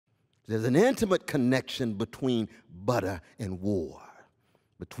There's an intimate connection between butter and war,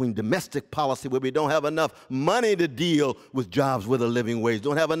 between domestic policy where we don't have enough money to deal with jobs with a living wage,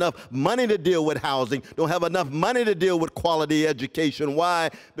 don't have enough money to deal with housing, don't have enough money to deal with quality education. Why?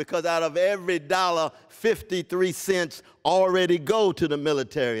 Because out of every dollar, 53 cents already go to the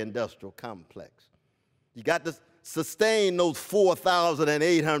military-industrial complex. You got to sustain those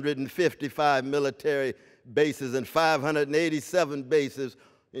 4,855 military bases and 587 bases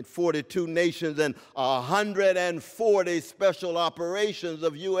in 42 nations and 140 special operations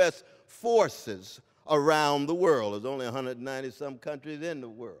of U.S. forces around the world. There's only 190-some countries in the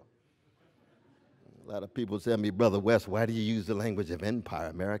world. A lot of people tell me, Brother West, why do you use the language of empire?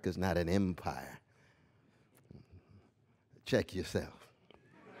 America's not an empire. Check yourself.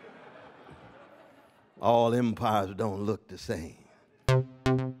 All empires don't look the same.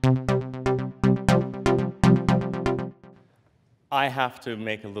 I have to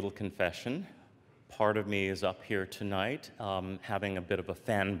make a little confession. Part of me is up here tonight having a bit of a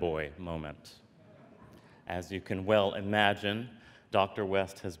fanboy moment. As you can well imagine, Dr.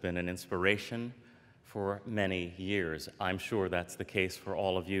 West has been an inspiration for many years. I'm sure that's the case for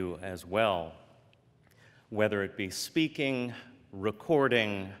all of you as well. Whether it be speaking,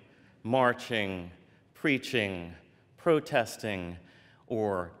 recording, marching, preaching, protesting,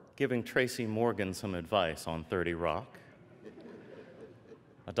 or giving Tracy Morgan some advice on 30 Rock.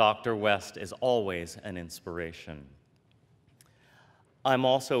 Dr. West is always an inspiration. I'm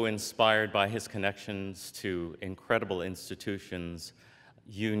also inspired by his connections to incredible institutions,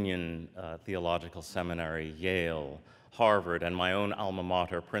 Union Theological Seminary, Yale, Harvard, and my own alma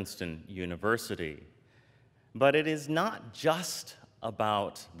mater, Princeton University. But it is not just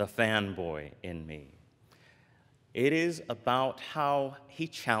about the fanboy in me. It is about how he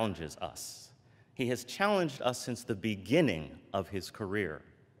challenges us. He has challenged us since the beginning of his career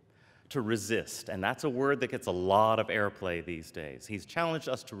to resist, and that's a word that gets a lot of airplay these days. He's challenged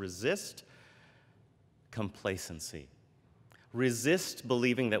us to resist complacency, resist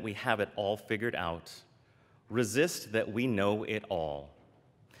believing that we have it all figured out, resist that we know it all,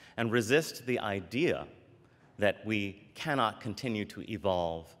 and resist the idea that we cannot continue to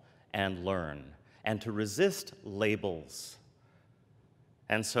evolve and learn, and to resist labels.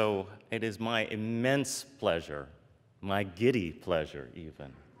 And so it is my immense pleasure, my giddy pleasure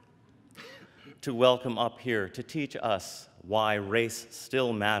even, to welcome up here to teach us why race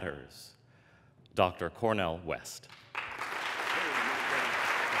still matters, Dr. Cornel West.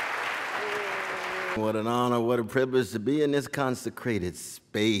 What an honor, what a privilege to be in this consecrated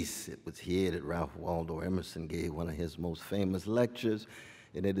space. It was here that Ralph Waldo Emerson gave one of his most famous lectures,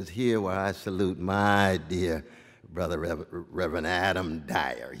 and it is here where I salute my dear brother, Reverend Adam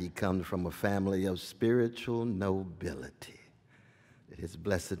Dyer. He comes from a family of spiritual nobility. His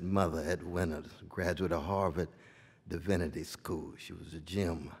blessed mother, Edwina, graduate of Harvard Divinity School. She was a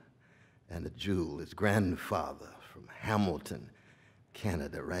gem and a jewel. His grandfather from Hamilton,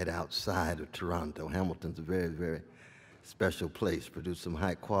 Canada, right outside of Toronto. Hamilton's a very, very special place, produced some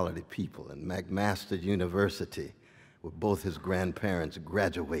high-quality people. And McMaster University, where both his grandparents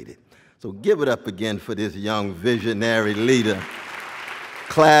graduated. So give it up again for this young visionary leader.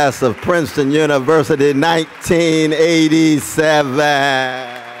 Class of Princeton University, 1987.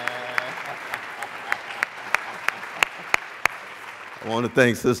 I want to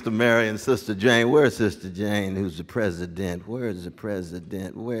thank Sister Mary and Sister Jane. Where's Sister Jane, who's the president? Where is the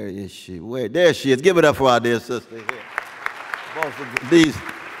president? Where is she? Where? There she is. Give it up for our dear sister here. Both of these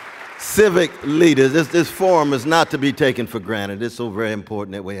civic leaders. This forum is not to be taken for granted. It's so very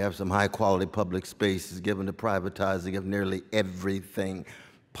important that we have some high-quality public spaces given the privatizing of nearly everything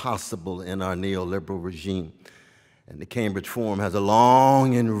possible in our neoliberal regime. And the Cambridge Forum has a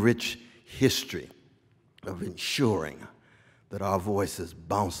long and rich history of ensuring that our voices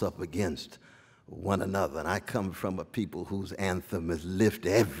bounce up against one another. And I come from a people whose anthem is lift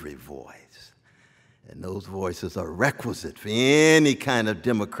every voice. And those voices are requisite for any kind of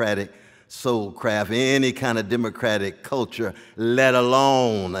democratic soulcraft, any kind of democratic culture, let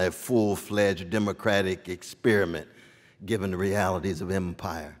alone a full-fledged democratic experiment, given the realities of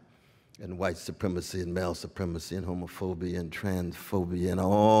empire and white supremacy and male supremacy and homophobia and transphobia and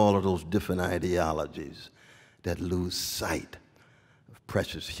all of those different ideologies that lose sight of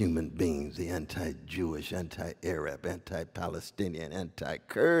precious human beings, the anti-Jewish, anti-Arab, anti-Palestinian,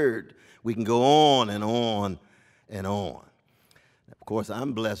 anti-Kurd. We can go on and on and on. Of course,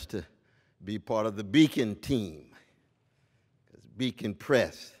 I'm blessed to be part of the Beacon team, because Beacon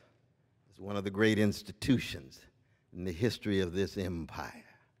Press is one of the great institutions in the history of this empire.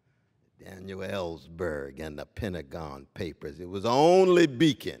 Daniel Ellsberg and the Pentagon Papers. It was only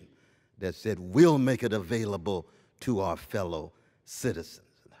Beacon that said, we'll make it available to our fellow citizens.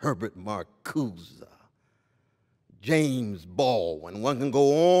 Herbert Marcuse, James Baldwin, one can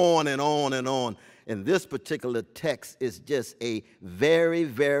go on and on and on. And this particular text is just a very,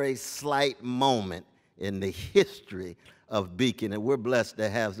 very slight moment in the history of Beacon. And we're blessed to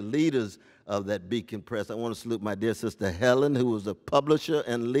have leaders of that Beacon Press. I want to salute my dear sister Helen, who was a publisher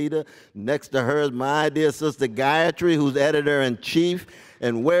and leader. Next to her is my dear sister Gayatri, who's editor-in-chief.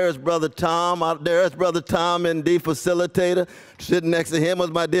 And where's Brother Tom? Out there is Brother Tom, ND, facilitator. Sitting next to him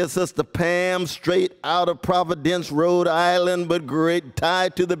was my dear sister Pam, straight out of Providence, Rhode Island, but great,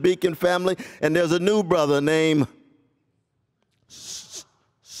 tied to the Beacon family. And there's a new brother named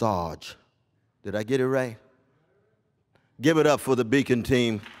Sarge. Did I get it right? Give it up for the Beacon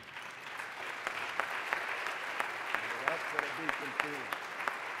team.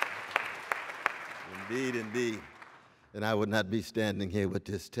 Indeed, indeed. And I would not be standing here with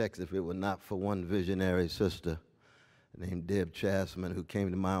this text if it were not for one visionary sister named Deb Chasman, who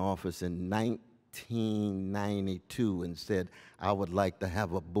came to my office in 1992 and said, I would like to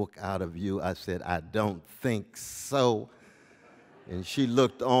have a book out of you. I said, I don't think so. And she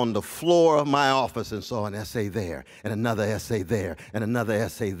looked on the floor of my office and saw an essay there, and another essay there, and another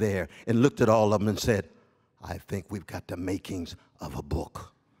essay there, and looked at all of them and said, I think we've got the makings of a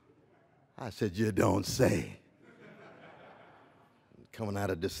book. I said, you don't say. Coming out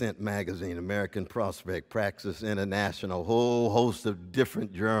of Dissent magazine, American Prospect, Praxis International, a whole host of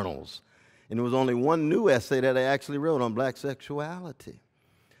different journals. And there was only one new essay that I actually wrote on black sexuality.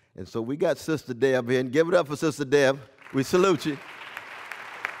 And so we got Sister Deb here, and give it up for Sister Deb. We salute you.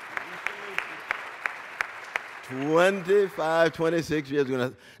 25, 26 years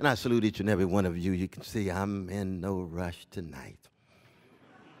ago, and I salute each and every one of you. You can see I'm in no rush tonight.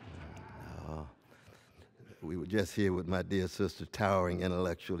 We were just here with my dear sister, towering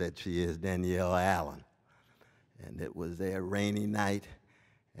intellectual that she is, Danielle Allen. And it was a rainy night,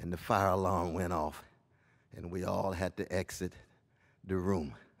 and the fire alarm went off, and we all had to exit the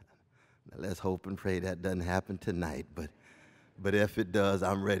room. Now, let's hope and pray that doesn't happen tonight, but if it does,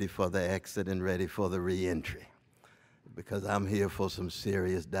 I'm ready for the exit and ready for the reentry, because I'm here for some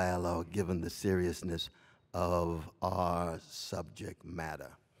serious dialogue, given the seriousness of our subject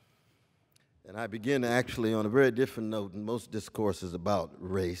matter. And I begin actually on a very different note in most discourses about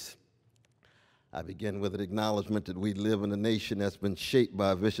race. I begin with an acknowledgement that we live in a nation that's been shaped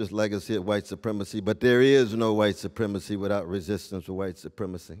by a vicious legacy of white supremacy, but there is no white supremacy without resistance to white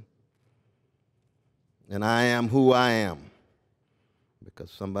supremacy. And I am who I am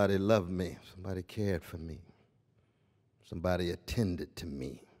because somebody loved me, somebody cared for me, somebody attended to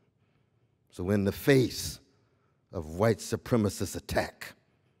me. So in the face of white supremacist attack,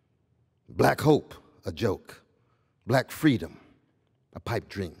 black hope, a joke. Black freedom, a pipe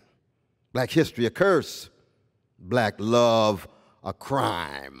dream. Black history, a curse. Black love, a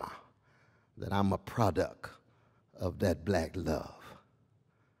crime. That I'm a product of that black love.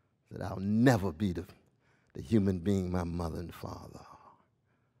 That I'll never be the human being my mother and father are.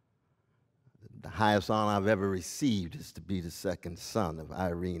 The highest honor I've ever received is to be the second son of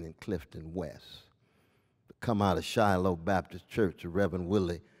Irene and Clifton West. To come out of Shiloh Baptist Church of Reverend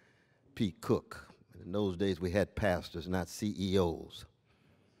Willie P. Cook. In those days, we had pastors, not CEOs.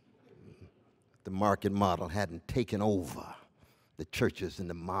 The market model hadn't taken over the churches and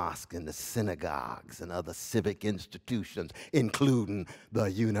the mosques and the synagogues and other civic institutions, including the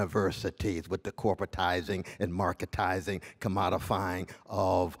universities, with the corporatizing and marketizing, commodifying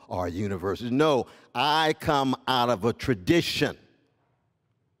of our universities. No, I come out of a tradition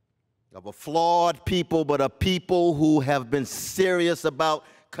of a flawed people, but a people who have been serious about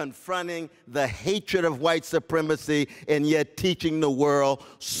confronting the hatred of white supremacy and yet teaching the world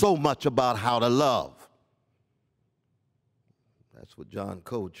so much about how to love. That's what John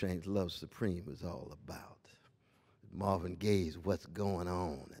Coltrane's Love Supreme is all about. Marvin Gaye's What's Going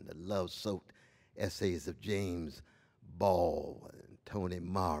On, and the love-soaked essays of James Ball and Toni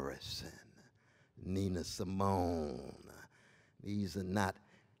Morris and Nina Simone. These are not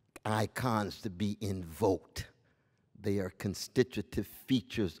icons to be invoked. They are constitutive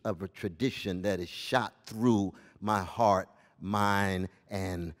features of a tradition that is shot through my heart, mind,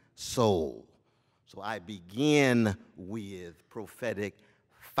 and soul. So I begin with prophetic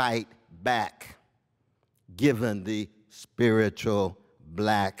fight back, given the spiritual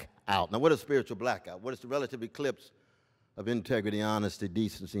blackout. Now, what is spiritual blackout? What is the relative eclipse of integrity, honesty,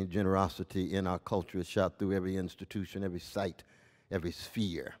 decency, and generosity in our culture is shot through every institution, every site, every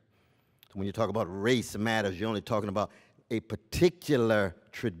sphere. So when you talk about race matters, you're only talking about a particular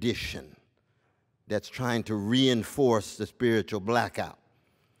tradition that's trying to reinforce the spiritual blackout.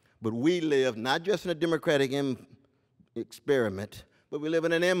 But we live not just in a democratic experiment, but we live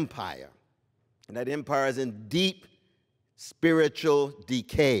in an empire. And that empire is in deep spiritual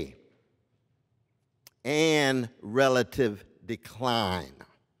decay and relative decline.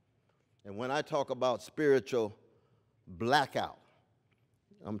 And when I talk about spiritual blackout,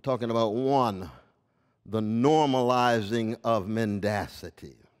 I'm talking about one, the normalizing of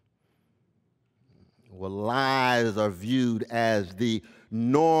mendacity, where lies are viewed as the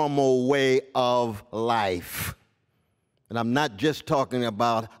normal way of life. And I'm not just talking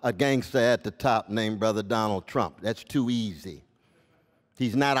about a gangster at the top named Brother Donald Trump. That's too easy.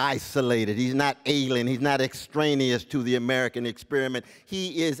 He's not isolated. He's not alien. He's not extraneous to the American experiment.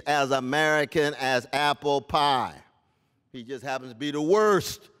 He is as American as apple pie. He just happens to be the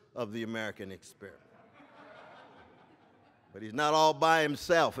worst of the American experiment. But he's not all by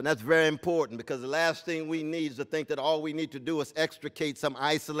himself, and that's very important, because the last thing we need is to think that all we need to do is extricate some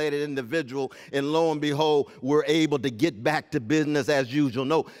isolated individual, and lo and behold, we're able to get back to business as usual.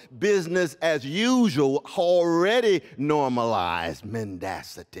 No, business as usual already normalized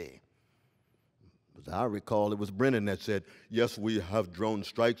mendacity. As I recall, it was Brennan that said, yes, we have drone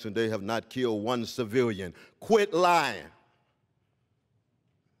strikes and they have not killed one civilian. Quit lying.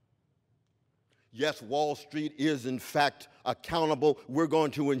 Yes, Wall Street is in fact accountable. We're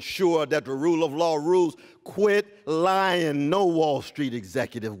going to ensure that the rule of law rules. Quit lying. No Wall Street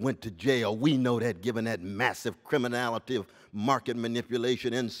executive went to jail. We know that, given that massive criminality of market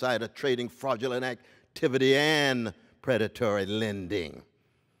manipulation, insider trading, fraudulent activity, and predatory lending.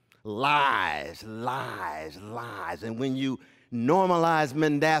 Lies, lies, lies. And when you normalize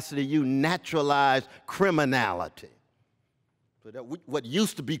mendacity, you naturalize criminality. So that what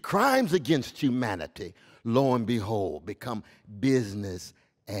used to be crimes against humanity, lo and behold, become business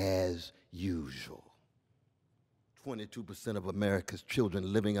as usual. 22% of America's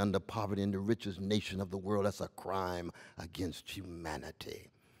children living under poverty in the richest nation of the world. That's a crime against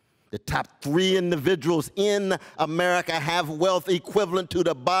humanity. The top 3 individuals in America have wealth equivalent to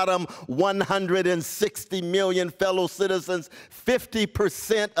the bottom 160 million fellow citizens.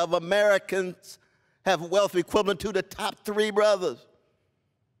 50% of Americans have wealth equivalent to the top 3 brothers.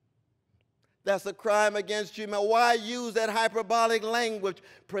 That's a crime against humanity. Why use that hyperbolic language?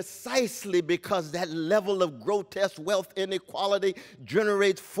 Precisely because that level of grotesque wealth inequality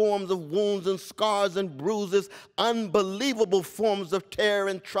generates forms of wounds and scars and bruises, unbelievable forms of terror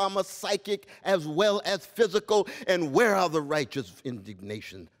and trauma, psychic as well as physical. And where are the righteous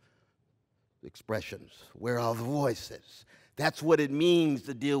indignation expressions? Where are the voices? That's what it means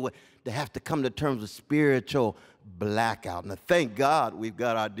to deal with, to have to come to terms with spiritual blackout. Now, thank God we've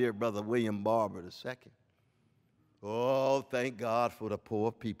got our dear brother William Barber II. Oh, thank God for the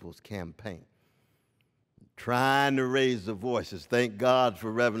Poor People's Campaign, trying to raise the voices. Thank God for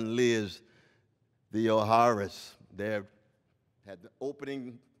Reverend Liz Theoharis. They had the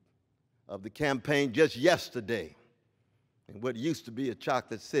opening of the campaign just yesterday in what used to be a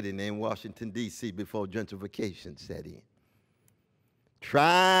chocolate city named Washington, D.C. before gentrification set in.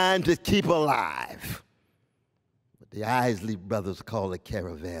 Trying to keep alive what the Isley brothers call a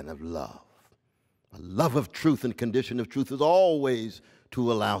caravan of love. A love of truth and condition of truth is always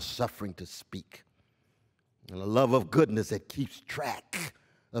to allow suffering to speak. And a love of goodness that keeps track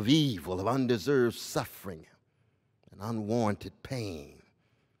of evil, of undeserved suffering and unwarranted pain.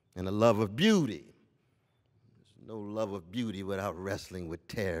 And a love of beauty. There's no love of beauty without wrestling with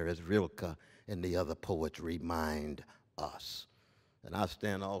terror, as Rilke and the other poets remind us. And I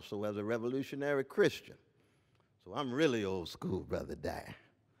stand also as a revolutionary Christian. So I'm really old school, Brother Dyer.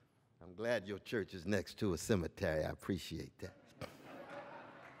 I'm glad your church is next to a cemetery. I appreciate that.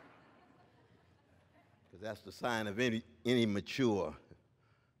 Because that's the sign of any mature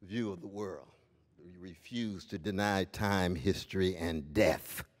view of the world. You refuse to deny time, history, and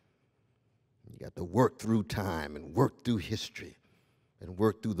death. You got to work through time and work through history and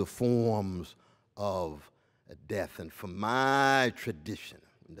work through the forms of death. And for my tradition,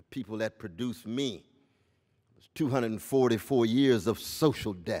 and the people that produced me, it was 244 years of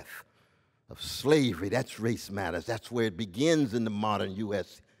social death, of slavery. That's race matters. That's where it begins in the modern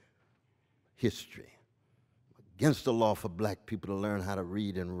U.S. history. Against the law for black people to learn how to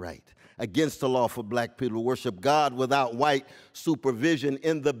read and write. Against the law for black people to worship God without white supervision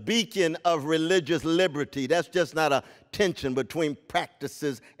in the beacon of religious liberty. That's just not a tension between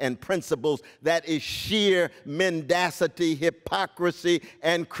practices and principles. That is sheer mendacity, hypocrisy,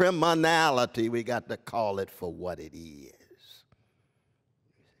 and criminality. We got to call it for what it is.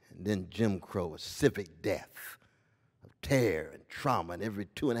 And then Jim Crow, a civic death of terror and trauma, and every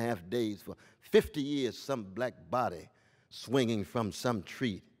 2.5 days for 50 years, some black body swinging from some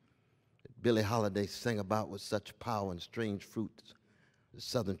tree Billie Holiday sang about with such power and strange fruits the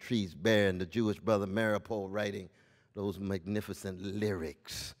southern trees bear, and the Jewish brother Maripol writing those magnificent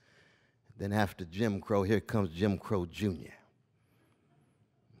lyrics. Then after Jim Crow, here comes Jim Crow Jr.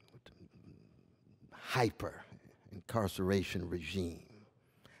 Hyper incarceration regime,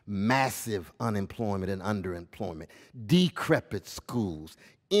 massive unemployment and underemployment, decrepit schools,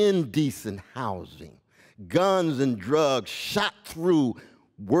 indecent housing, guns and drugs shot through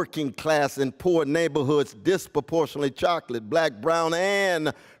working class and poor neighborhoods, disproportionately chocolate, black, brown,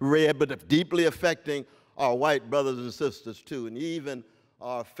 and red, but deeply affecting our white brothers and sisters too, and even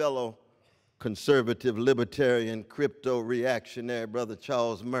our fellow conservative, libertarian, crypto-reactionary brother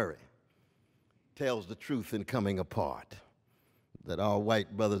Charles Murray tells the truth in Coming Apart, that our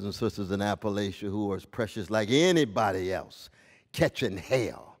white brothers and sisters in Appalachia, who are as precious like anybody else, catching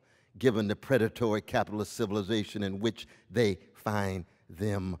hell given the predatory capitalist civilization in which they find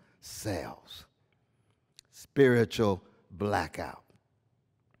themselves. Spiritual blackout.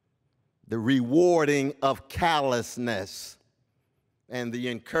 The rewarding of callousness and the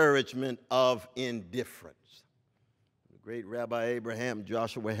encouragement of indifference. The great Rabbi Abraham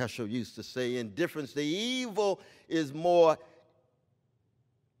Joshua Heschel used to say, indifference to evil is more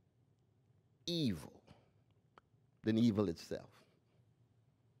evil than evil itself.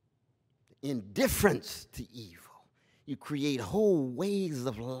 Indifference to evil. You create whole ways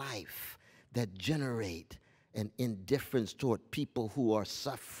of life that generate an indifference toward people who are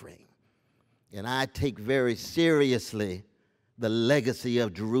suffering. And I take very seriously the legacy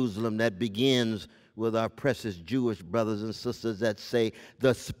of Jerusalem that begins with our precious Jewish brothers and sisters that say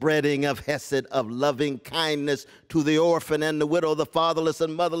the spreading of hesed, of loving kindness to the orphan and the widow, the fatherless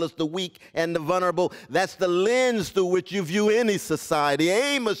and motherless, the weak and the vulnerable. That's the lens through which you view any society.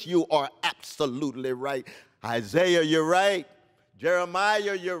 Amos, you are absolutely right. Isaiah, you're right.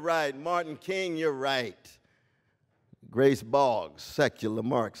 Jeremiah, you're right. Martin King, you're right. Grace Boggs, secular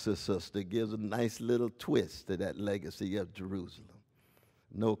Marxist sister, gives a nice little twist to that legacy of Jerusalem.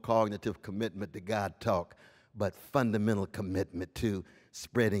 No cognitive commitment to God talk, but fundamental commitment to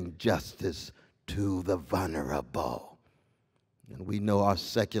spreading justice to the vulnerable. And we know our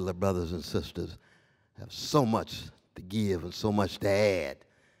secular brothers and sisters have so much to give and so much to add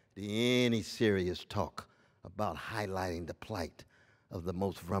to any serious talk about highlighting the plight of the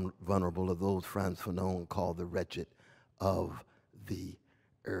most vulnerable of those Franz Fanon called the wretched of the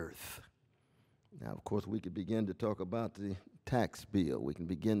earth. Now, of course, we could begin to talk about the tax bill. We can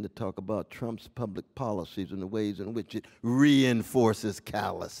begin to talk about Trump's public policies and the ways in which it reinforces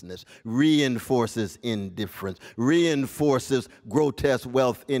callousness, reinforces indifference, reinforces grotesque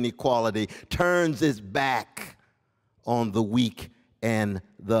wealth inequality, turns its back on the weak and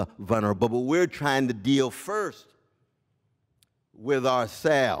the vulnerable. But we're trying to deal first with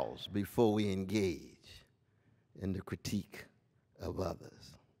ourselves before we engage in the critique of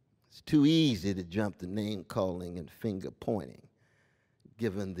others. It's too easy to jump to name calling and finger pointing,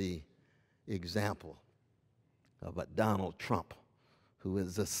 given the example of a Donald Trump, who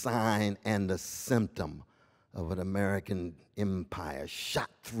is a sign and a symptom of an American empire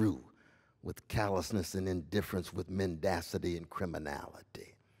shot through with callousness and indifference, with mendacity and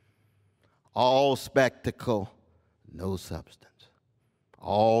criminality. All spectacle, no substance.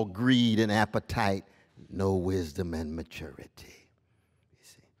 All greed and appetite, no wisdom and maturity. You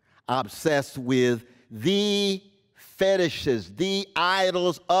see, obsessed with the fetishes, the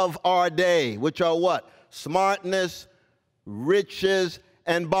idols of our day, which are what? Smartness, riches,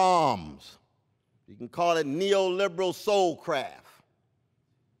 and bombs. You can call it neoliberal soulcraft.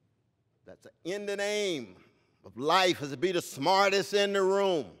 That's the end and aim of life, is to be the smartest in the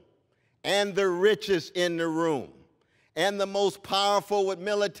room, and the richest in the room, and the most powerful with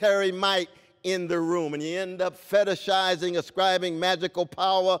military might in the room. And you end up fetishizing, ascribing magical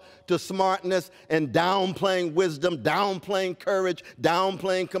power to smartness, and downplaying wisdom, downplaying courage,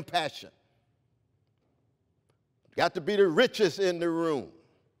 downplaying compassion. Got to be the richest in the room.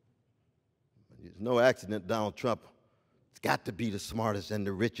 There's no accident Donald Trump has got to be the smartest and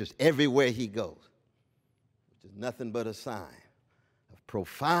the richest everywhere he goes, which is nothing but a sign of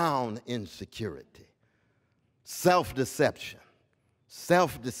profound insecurity, self-deception,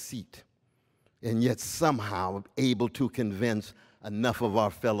 self-deceit, and yet somehow able to convince enough of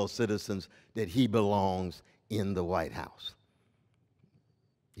our fellow citizens that he belongs in the White House.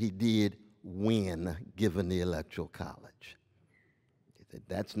 He did win, given the Electoral College.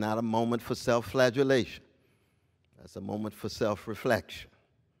 That's not a moment for self-flagellation. That's a moment for self-reflection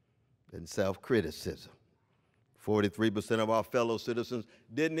and self-criticism. 43% of our fellow citizens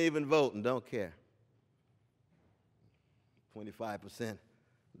didn't even vote and don't care. 25%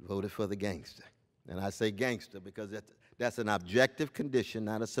 voted for the gangster. And I say gangster because that's an objective condition,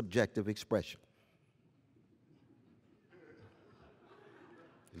 not a subjective expression.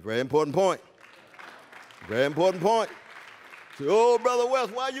 It's a very important point. Very important point. Say, oh, Brother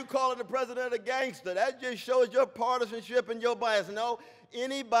West, why are you calling the president a gangster? That just shows your partisanship and your bias. No,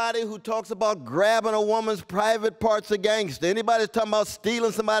 anybody who talks about grabbing a woman's private parts is a gangster. Anybody that's talking about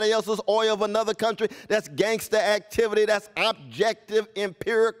stealing somebody else's oil of another country, that's gangster activity. That's objective,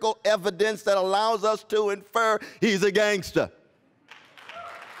 empirical evidence that allows us to infer he's a gangster.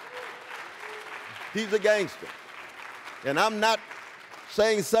 He's a gangster. And I'm not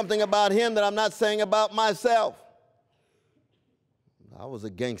saying something about him that I'm not saying about myself. I was a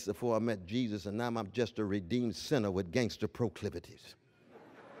gangster before I met Jesus, and now I'm just a redeemed sinner with gangster proclivities.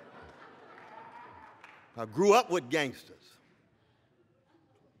 I grew up with gangsters,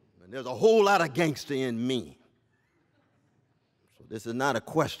 and there's a whole lot of gangster in me. So this is not a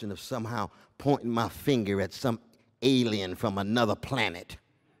question of somehow pointing my finger at some alien from another planet.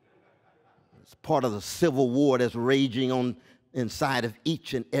 It's part of the civil war that's raging on inside of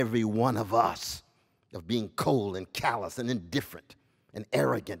each and every one of us, of being cold and callous and indifferent and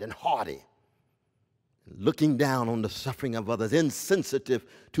arrogant and haughty, and looking down on the suffering of others, insensitive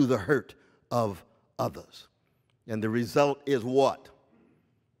to the hurt of others. And the result is what?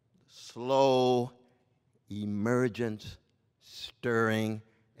 Slow emergence, stirring,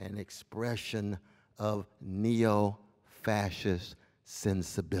 and expression of neo-fascist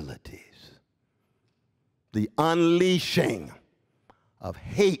sensibilities. The unleashing of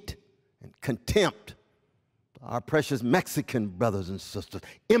hate and contempt. Our precious Mexican brothers and sisters,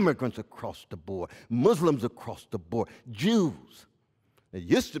 immigrants across the board, Muslims across the board, Jews. It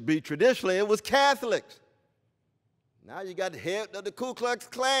used to be traditionally it was Catholics. Now you got the head of the Ku Klux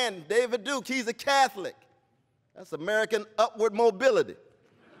Klan, David Duke, he's a Catholic. That's American upward mobility.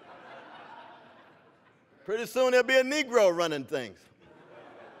 Pretty soon there'll be a Negro running things.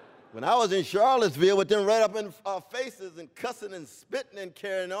 When I was in Charlottesville with them right up in our faces and cussing and spitting and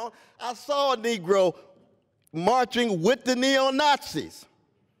carrying on, I saw a Negro marching with the neo-Nazis.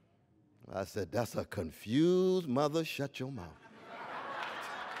 I said, that's a confused mother, shut your mouth.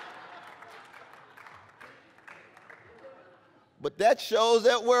 But that shows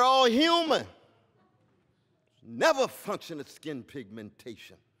that we're all human. It's never a function of skin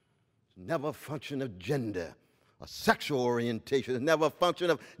pigmentation. It's never a function of gender or sexual orientation. It's never a function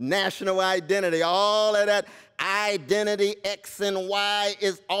of national identity. All of that identity, X and Y,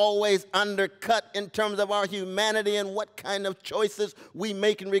 is always undercut in terms of our humanity and what kind of choices we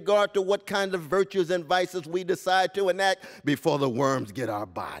make in regard to what kind of virtues and vices we decide to enact before the worms get our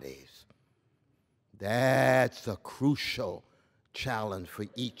bodies. That's a crucial challenge for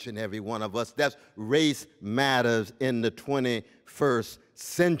each and every one of us. That's race matters in the 21st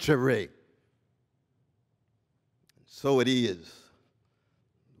century. So it is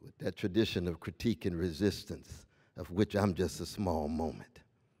with that tradition of critique and resistance, of which I'm just a small moment.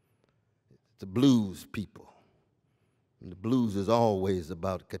 It's the blues people. And the blues is always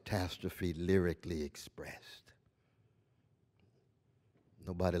about catastrophe lyrically expressed.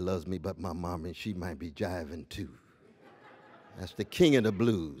 Nobody loves me but my mom, and she might be jiving too. That's the king of the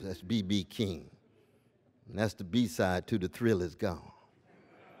blues. That's B.B. King. And that's the B-side to The Thrill Is Gone.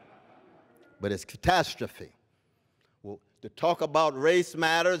 But it's catastrophe. Well, to talk about race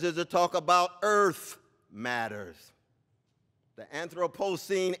matters is to talk about earth matters. The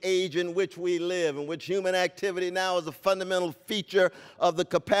Anthropocene age in which we live, in which human activity now is a fundamental feature of the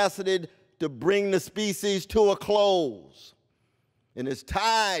capacity to bring the species to a close. And it's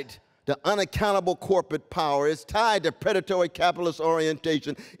tied to unaccountable corporate power. It's tied to predatory capitalist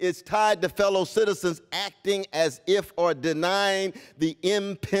orientation. It's tied to fellow citizens acting as if or denying the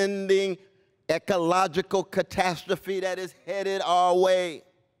impending ecological catastrophe that is headed our way.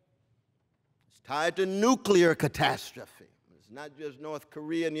 It's tied to nuclear catastrophe. It's not just North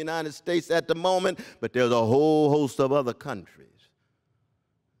Korea and the United States at the moment, but there's a whole host of other countries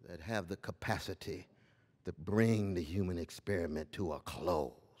that have the capacity to bring the human experiment to a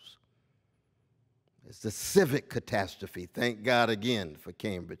close. It's the civic catastrophe, thank God again for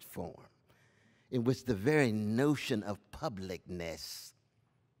Cambridge Forum, in which the very notion of publicness,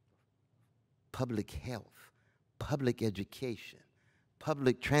 public health, public education,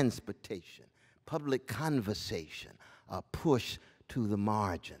 public transportation, public conversation are pushed to the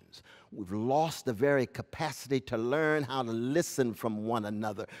margins. We've lost the very capacity to learn how to listen from one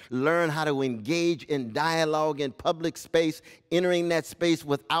another, learn how to engage in dialogue in public space, entering that space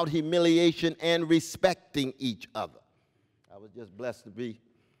without humiliation and respecting each other. I was just blessed to be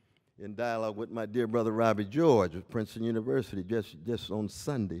in dialogue with my dear brother Robbie George of Princeton University just on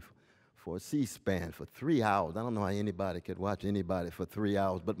Sunday for a C-SPAN for 3 hours. I don't know how anybody could watch anybody for 3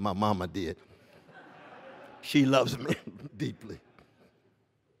 hours, but my mama did. She loves me deeply.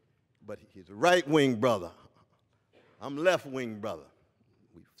 But he's a right-wing brother. I'm left-wing brother.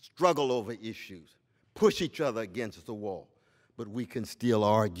 We struggle over issues, push each other against the wall, but we can still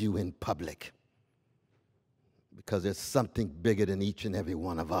argue in public because there's something bigger than each and every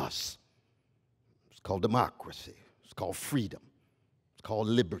one of us. It's called democracy. It's called freedom. It's called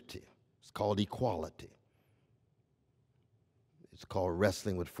liberty. It's called equality. It's called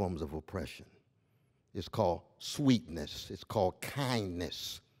wrestling with forms of oppression. It's called sweetness. It's called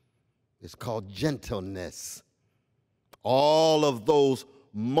kindness. It's called gentleness. All of those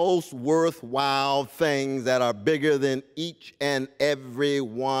most worthwhile things that are bigger than each and every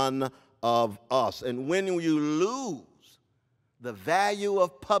one of us. And when you lose the value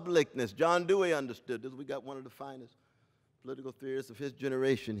of publicness, John Dewey understood this. We got one of the finest political theorists of his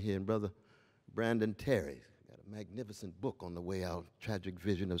generation here, and Brother Brandon Terry. Got a magnificent book on the way out, Tragic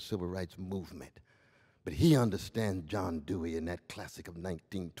Vision of Civil Rights Movement. But he understands John Dewey in that classic of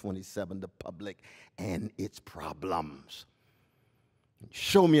 1927, The Public and Its Problems.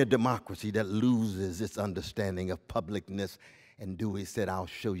 Show me a democracy that loses its understanding of publicness. And Dewey said, I'll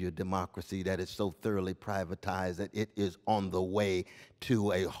show you a democracy that is so thoroughly privatized that it is on the way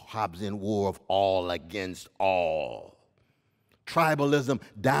to a Hobbesian war of all against all. Tribalism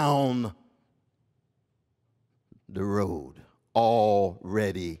down the road,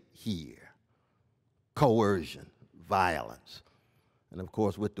 already here. Coercion, violence. And of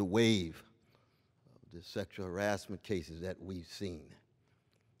course, with the wave of the sexual harassment cases that we've seen,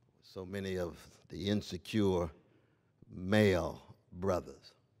 so many of the insecure male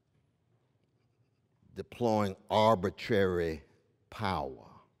brothers deploying arbitrary power,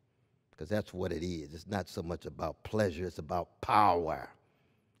 because that's what it is. It's not so much about pleasure, it's about power,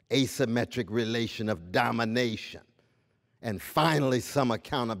 asymmetric relation of domination, and finally some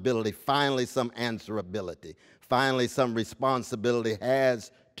accountability, finally some answerability, finally some responsibility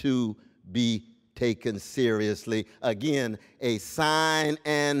has to be taken seriously. Again, a sign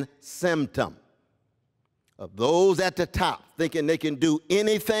and symptom of those at the top thinking they can do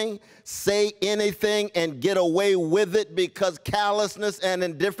anything, say anything, and get away with it because callousness and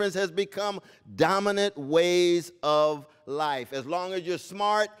indifference has become dominant ways of life. As long as you're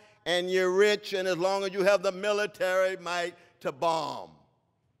smart and you're rich, and as long as you have the military might to bomb.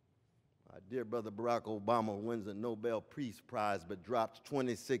 My dear brother Barack Obama wins the Nobel Peace Prize, but drops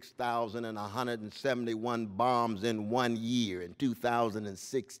 26,171 bombs in 1 year in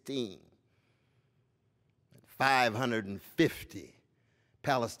 2016. 550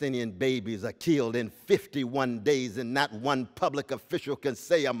 Palestinian babies are killed in 51 days, and not one public official can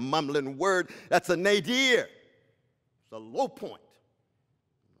say a mumbling word. That's a nadir. It's a low point.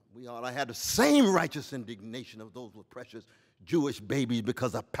 We ought to have the same righteous indignation of those with precious Jewish babies,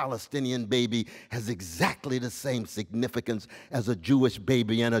 because a Palestinian baby has exactly the same significance as a Jewish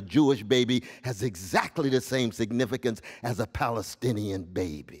baby, and a Jewish baby has exactly the same significance as a Palestinian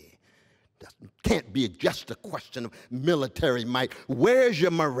baby. Can't be just a question of military might. Where's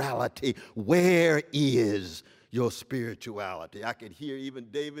your morality? Where is your spirituality? I could hear even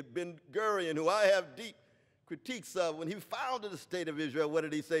David Ben-Gurion, who I have deep critiques of, when he founded the State of Israel. What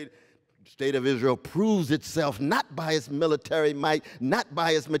did he say? The State of Israel proves itself not by its military might, not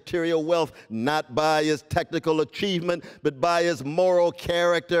by its material wealth, not by its technical achievement, but by its moral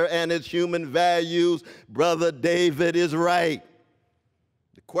character and its human values. Brother David is right.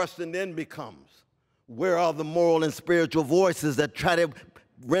 The question then becomes, where are the moral and spiritual voices that try to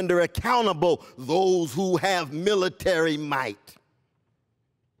render accountable those who have military might?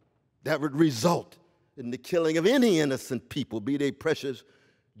 That would result in the killing of any innocent people, be they precious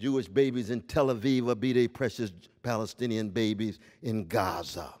Jewish babies in Tel Aviv or be they precious Palestinian babies in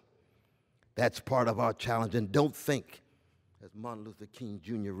Gaza. That's part of our challenge. And don't think, as Martin Luther King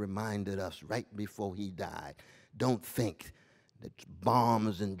Jr. reminded us right before he died, don't think that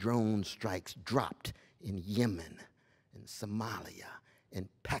bombs and drone strikes dropped in Yemen, in Somalia, in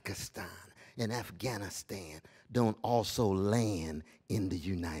Pakistan, in Afghanistan don't also land in the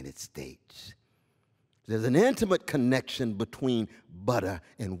United States. There's an intimate connection between butter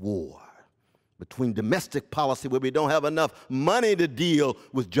and war, between domestic policy where we don't have enough money to deal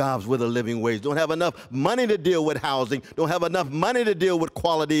with jobs with a living wage, don't have enough money to deal with housing, don't have enough money to deal with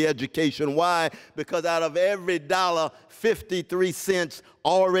quality education. Why? Because out of every dollar, 53 cents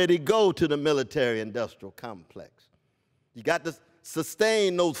already go to the military-industrial complex. You got to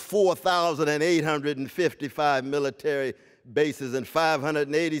sustain those 4,855 military bases and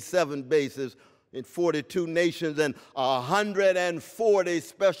 587 bases in 42 nations and 140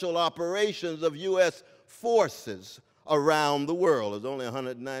 special operations of U.S. forces around the world. There's only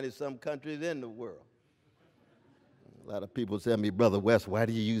 190-some countries in the world. A lot of people tell me, Brother West, why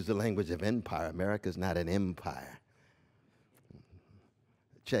do you use the language of empire? America's not an empire.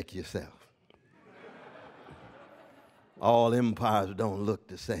 Check yourself. All empires don't look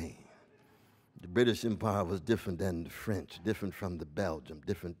the same. The British Empire was different than the French, different from the Belgium,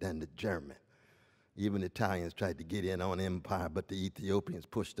 different than the German. Even the Italians tried to get in on empire, but the Ethiopians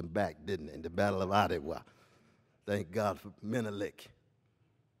pushed them back, didn't they, in the Battle of Ottawa. Thank God for Menelik.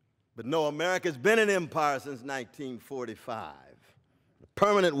 But no, America's been an empire since 1945. A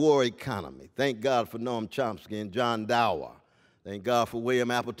permanent war economy. Thank God for Noam Chomsky and John Dower. Thank God for William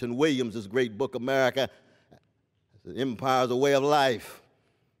Appleton Williams' great book, America, Empire is a Way of Life.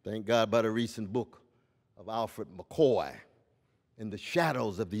 Thank God about a recent book of Alfred McCoy, In the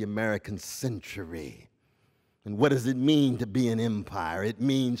Shadows of the American Century. And what does it mean to be an empire? It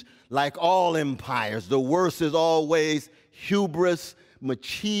means, like all empires, the worst is always hubris,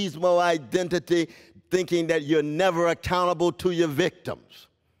 machismo identity, thinking that you're never accountable to your victims.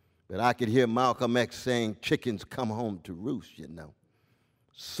 But I could hear Malcolm X saying, chickens come home to roost, you know.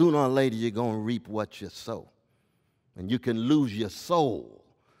 Sooner or later, you're going to reap what you sow. And you can lose your soul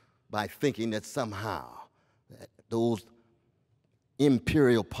by thinking that somehow that those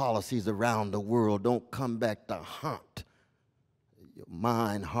imperial policies around the world don't come back to haunt your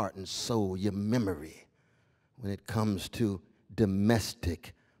mind, heart, and soul, your memory, when it comes to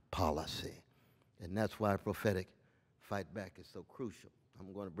domestic policy. And that's why prophetic fight back is so crucial.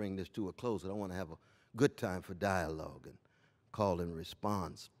 I'm going to bring this to a close. I want to have a good time for dialogue and call and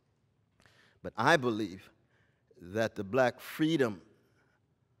response. But I believe that the black freedom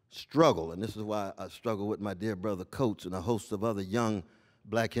struggle, and this is why I struggle with my dear brother Coates and a host of other young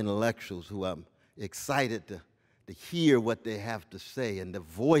black intellectuals who I'm excited to hear what they have to say and the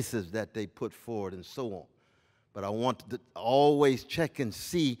voices that they put forward and so on. But I want to always check and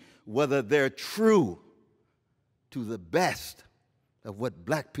see whether they're true to the best of what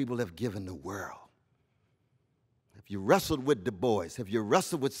black people have given the world. Have you wrestled with Du Bois? Have you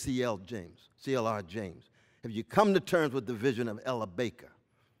wrestled with C.L.R. James? Have you come to terms with the vision of Ella Baker?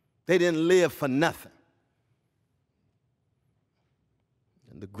 They didn't live for nothing.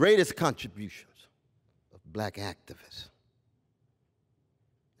 And the greatest contributions of black activists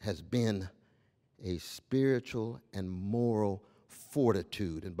has been a spiritual and moral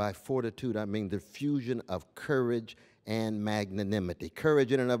fortitude. And by fortitude, I mean the fusion of courage and magnanimity.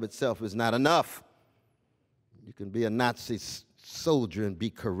 Courage in and of itself is not enough. You can be a Nazi soldier and be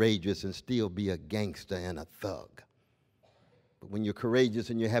courageous and still be a gangster and a thug. But when you're courageous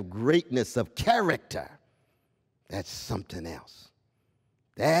and you have greatness of character, that's something else.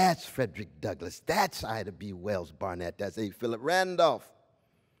 That's Frederick Douglass. That's Ida B. Wells Barnett. That's A. Philip Randolph.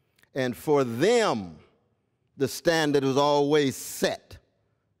 And for them, the standard was always set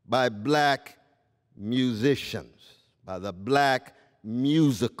by black musicians, by the black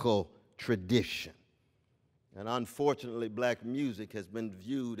musical tradition. And unfortunately, black music has been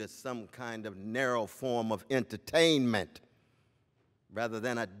viewed as some kind of narrow form of entertainment rather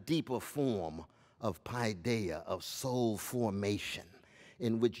than a deeper form of paideia, of soul formation,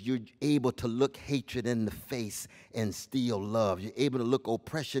 in which you're able to look hatred in the face and still love. You're able to look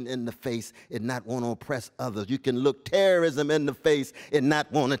oppression in the face and not want to oppress others. You can look terrorism in the face and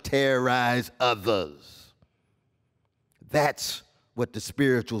not want to terrorize others. That's what the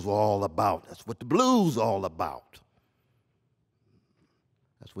spirituals were all about. That's what the blues are all about.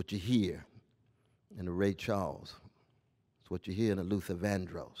 That's what you hear in the Ray Charles. That's what you hear in the Luther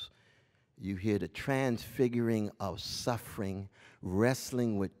Vandross. You hear the transfiguring of suffering,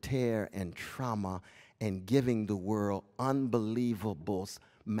 wrestling with terror and trauma, and giving the world unbelievable,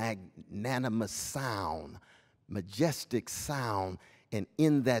 magnanimous sound, majestic sound, and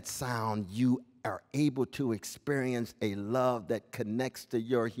in that sound you are able to experience a love that connects to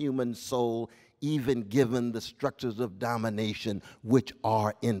your human soul, even given the structures of domination which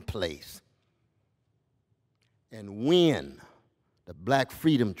are in place. And when the black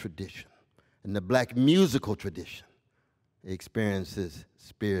freedom tradition and the black musical tradition experiences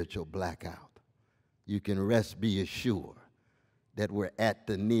spiritual blackout, you can rest, be assured that we're at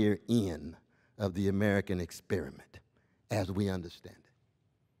the near end of the American experiment as we understand it.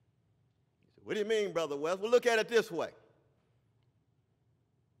 What do you mean, Brother West? Well, look at it this way.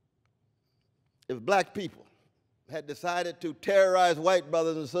 If black people had decided to terrorize white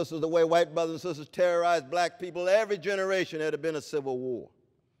brothers and sisters the way white brothers and sisters terrorized black people, every generation there'd have been a civil war.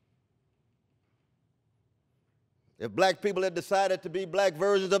 If black people had decided to be black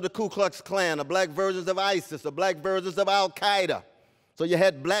versions of the Ku Klux Klan, or black versions of ISIS, or black versions of Al-Qaeda, so you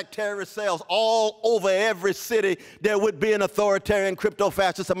had black terrorist cells all over every city, there would be an authoritarian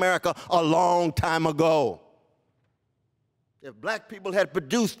crypto-fascist America a long time ago. If black people had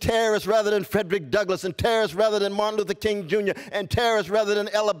produced terrorists rather than Frederick Douglass, and terrorists rather than Martin Luther King Jr., and terrorists rather than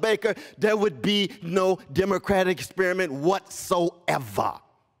Ella Baker, there would be no democratic experiment whatsoever.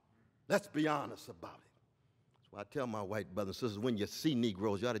 Let's be honest about it. That's why I tell my white brothers and sisters, when you see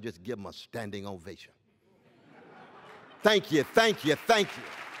Negroes, you ought to just give them a standing ovation. Thank you, thank you, thank you.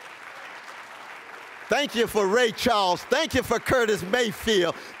 Thank you for Ray Charles. Thank you for Curtis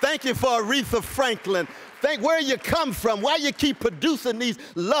Mayfield. Thank you for Aretha Franklin. Thank where you come from, why you keep producing these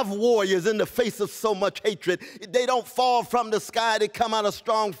love warriors in the face of so much hatred. They don't fall from the sky. They come out of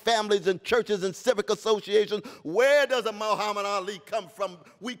strong families and churches and civic associations. Where does a Muhammad Ali come from?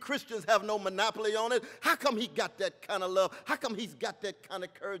 We Christians have no monopoly on it. How come he got that kind of love? How come he's got that kind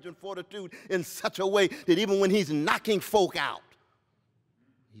of courage and fortitude in such a way that even when he's knocking folk out,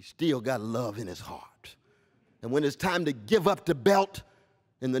 he's still got love in his heart? And when it's time to give up the belt,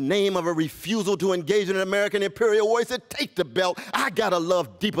 in the name of a refusal to engage in an American imperial war, he said, take the belt. I got a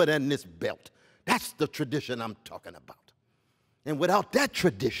love deeper than this belt. That's the tradition I'm talking about. And without that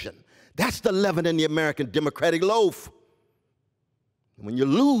tradition, that's the leaven in the American democratic loaf. And when you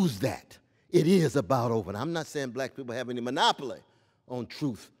lose that, it is about over. And I'm not saying black people have any monopoly on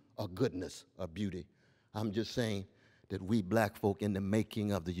truth or goodness or beauty. I'm just saying that we black folk in the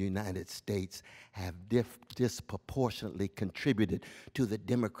making of the United States have disproportionately contributed to the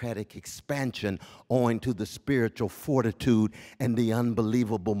democratic expansion owing to the spiritual fortitude and the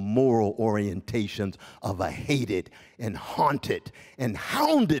unbelievable moral orientations of a hated and haunted and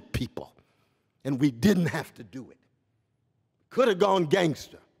hounded people. And we didn't have to do it. Could have gone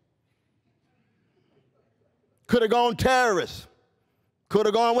gangster. Could have gone terrorist. Could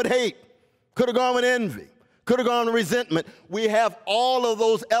have gone with hate. Could have gone with envy. Could have gone with resentment. We have all of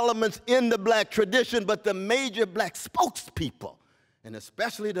those elements in the black tradition, but the major black spokespeople, and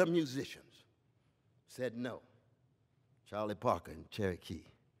especially the musicians, said no. Charlie Parker and Cherokee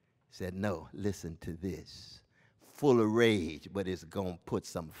said, no, listen to this. Full of rage, but it's going to put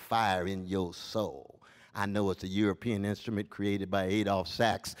some fire in your soul. I know it's a European instrument created by Adolph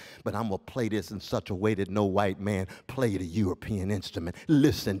Sax, but I'm going to play this in such a way that no white man played a European instrument.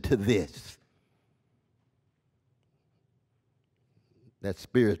 Listen to this. That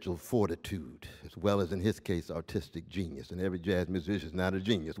spiritual fortitude, as well as in his case, artistic genius. And every jazz musician is not a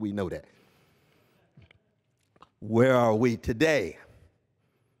genius. We know that. Where are we today?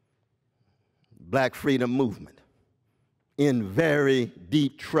 Black freedom movement in very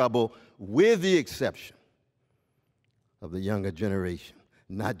deep trouble, with the exception of the younger generation,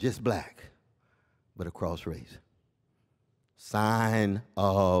 not just black, but across race. Sign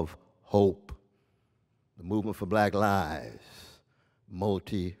of hope. The movement for Black Lives,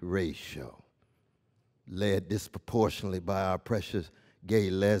 multiracial, led disproportionately by our precious gay,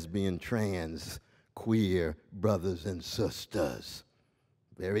 lesbian, trans, queer brothers and sisters.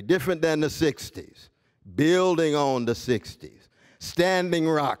 Very different than the 60s, building on the 60s. Standing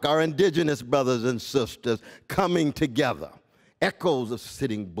Rock, our indigenous brothers and sisters coming together. Echoes of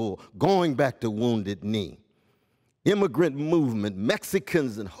Sitting Bull, going back to Wounded Knee. Immigrant movement,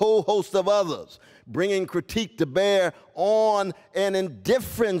 Mexicans and a whole host of others, bringing critique to bear on an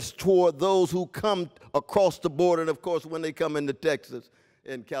indifference toward those who come across the border. And of course, when they come into Texas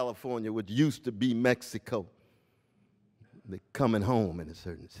and California, which used to be Mexico, they're coming home in a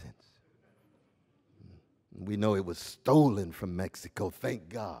certain sense. We know it was stolen from Mexico, thank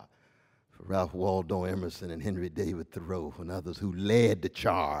God, for Ralph Waldo Emerson and Henry David Thoreau and others who led the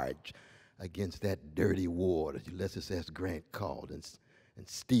charge against that dirty war that Ulysses S. Grant called, and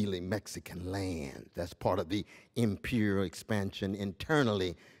stealing Mexican land. That's part of the imperial expansion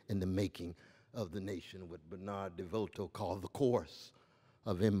internally in the making of the nation, what Bernard DeVoto called the course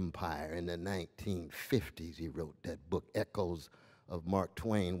of empire. In the 1950s, he wrote that book, Echoes of Mark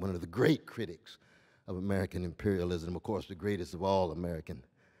Twain, one of the great critics of American imperialism, of course, the greatest of all American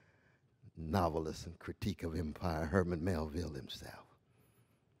novelists and critique of empire, Herman Melville himself.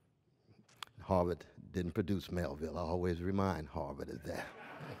 Harvard didn't produce Melville. I always remind Harvard of that.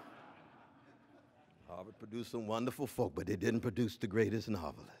 Harvard produced some wonderful folk, but it didn't produce the greatest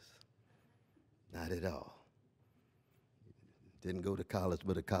novelists. Not at all. Didn't go to college,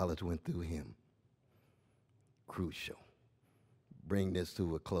 but a college went through him. Crucial. Bring this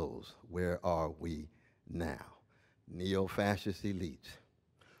to a close. Where are we now? Neo-fascist elites,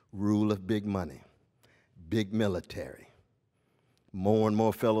 rule of big money, big military, more and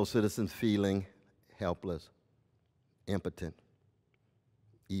more fellow citizens feeling helpless, impotent,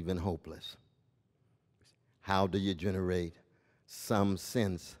 even hopeless. How do you generate some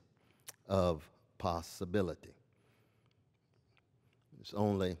sense of possibility? It's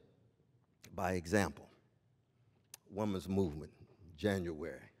only by example. Women's movement,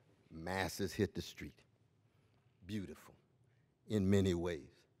 January, masses hit the street. Beautiful in many ways.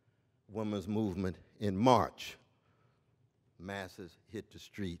 Women's movement in March, masses hit the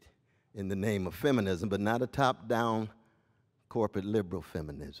street in the name of feminism, but not a top-down corporate liberal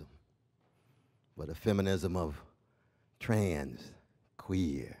feminism, but a feminism of trans,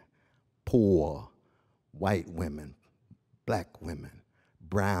 queer, poor, white women, black women,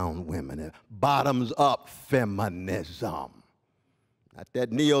 brown women, bottoms-up feminism. Not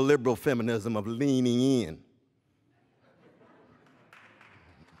that neoliberal feminism of leaning in.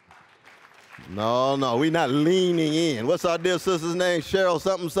 No, we're not leaning in. What's our dear sister's name? Cheryl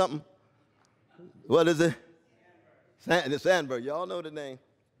something something? What is it? Sandberg. Y'all know the name.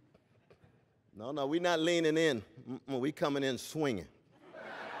 No, we're not leaning in. We coming in swinging.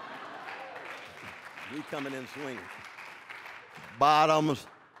 We coming in swinging. Bottoms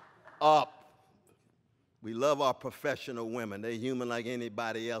up. We love our professional women. They're human like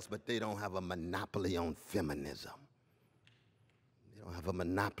anybody else, but they don't have a monopoly on feminism. They don't have a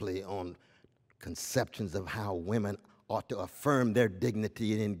monopoly on conceptions of how women ought to affirm their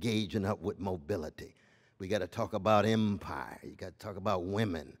dignity and engage in upward mobility. We got to talk about empire. You got to talk about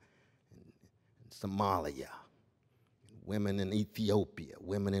women in Somalia, women in Ethiopia,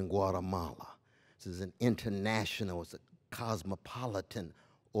 women in Guatemala. This is an international, it's a cosmopolitan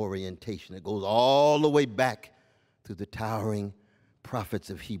orientation. It goes all the way back to the towering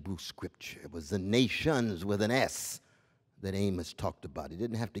prophets of Hebrew scripture. It was the nations with an S that Amos talked about. He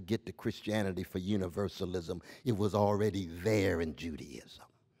didn't have to get to Christianity for universalism. It was already there in Judaism.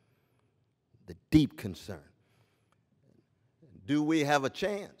 The deep concern. Do we have a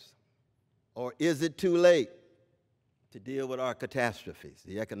chance? Or is it too late to deal with our catastrophes?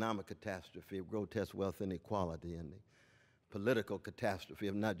 The economic catastrophe of grotesque wealth inequality and the political catastrophe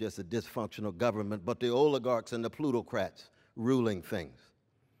of not just a dysfunctional government, but the oligarchs and the plutocrats ruling things.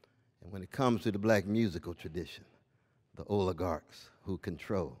 And when it comes to the black musical tradition, the oligarchs who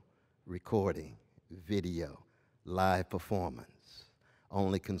control recording, video, live performance,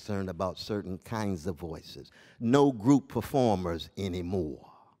 only concerned about certain kinds of voices. No group performers anymore.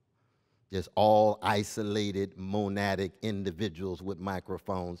 Just all isolated, monadic individuals with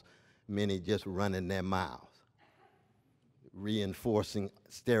microphones, many just running their mouths, reinforcing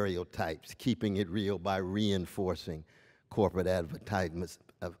stereotypes, keeping it real by reinforcing corporate advertisements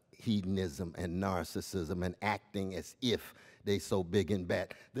of hedonism and narcissism and acting as if they so big and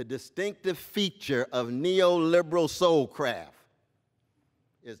bad. The distinctive feature of neoliberal soulcraft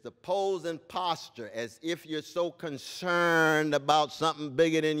is the pose and posture as if you're so concerned about something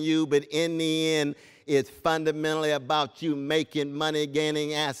bigger than you, but in the end, it's fundamentally about you making money,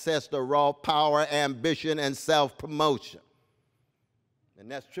 gaining access to raw power, ambition, and self-promotion. And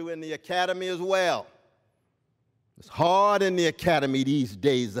that's true in the academy as well. It's hard in the academy these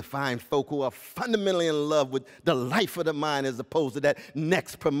days to find folk who are fundamentally in love with the life of the mind as opposed to that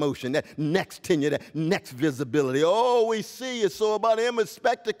next promotion, that next tenure, that next visibility. All we see is so about image,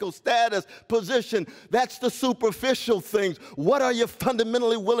 spectacle, status, position. That's the superficial things. What are you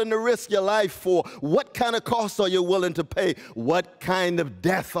fundamentally willing to risk your life for? What kind of costs are you willing to pay? What kind of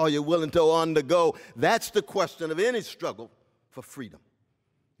death are you willing to undergo? That's the question of any struggle for freedom.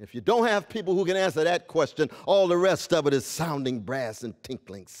 If you don't have people who can answer that question, all the rest of it is sounding brass and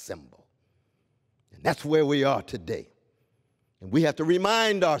tinkling cymbal. And that's where we are today. And we have to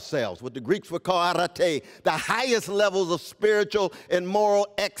remind ourselves what the Greeks would call arete, the highest levels of spiritual and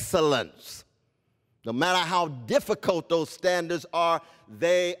moral excellence. No matter how difficult those standards are,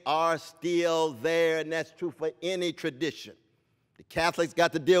 they are still there, and that's true for any tradition. The Catholics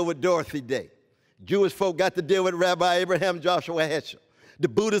got to deal with Dorothy Day. Jewish folk got to deal with Rabbi Abraham Joshua Heschel. The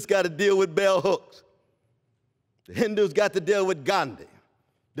Buddhists got to deal with bell hooks. The Hindus got to deal with Gandhi.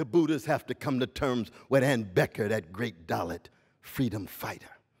 The Buddhists have to come to terms with Ann Becker, that great Dalit freedom fighter.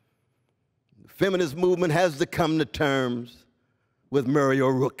 The feminist movement has to come to terms with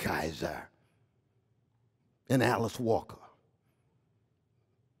Muriel Rukeyser and Alice Walker.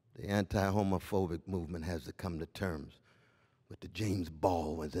 The anti-homophobic movement has to come to terms with the James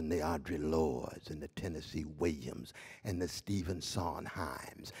Baldwins and the Audre Lordes and the Tennessee Williams and the Stephen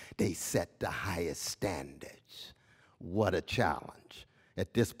Sondheims. They set the highest standards. What a challenge.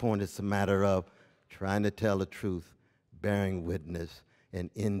 At this point, it's a matter of trying to tell the truth, bearing witness, and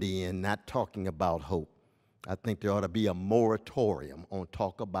in the end, not talking about hope. I think there ought to be a moratorium on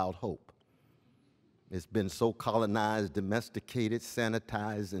talk about hope. It's been so colonized, domesticated,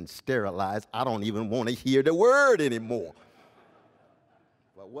 sanitized, and sterilized, I don't even want to hear the word anymore.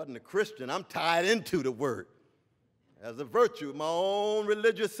 If I wasn't a Christian, I'm tied into the word. As a virtue of my own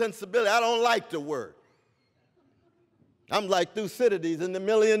religious sensibility, I don't like the word. I'm like Thucydides in the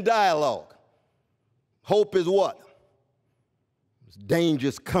Million Dialogue. Hope is what? It's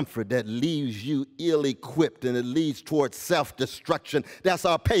dangerous comfort that leaves you ill-equipped and it leads towards self-destruction. That's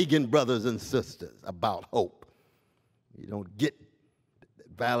our pagan brothers and sisters about hope. You don't get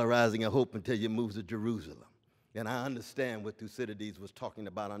valorizing a hope until you move to Jerusalem. And I understand what Thucydides was talking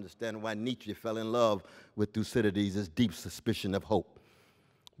about, understanding why Nietzsche fell in love with Thucydides' deep suspicion of hope.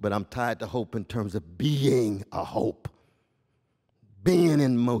 But I'm tied to hope in terms of being a hope. Being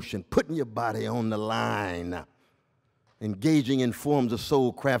in motion, putting your body on the line, engaging in forms of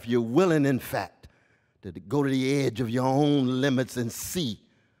soul craft. You're willing, in fact, to go to the edge of your own limits and see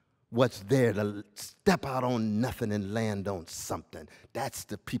what's there, to step out on nothing and land on something. That's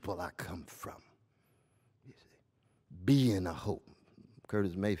the people I come from. You see, being a hope.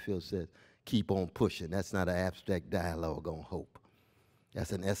 Curtis Mayfield says, keep on pushing. That's not an abstract dialogue on hope.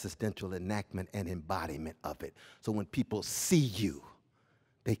 That's an existential enactment and embodiment of it. So when people see you,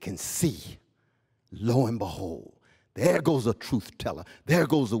 they can see, lo and behold, there goes a truth teller. There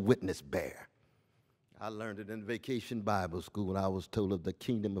goes a witness bearer. I learned it in Vacation Bible School. I was told if the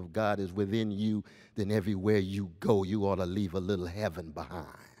kingdom of God is within you, then everywhere you go, you ought to leave a little heaven behind.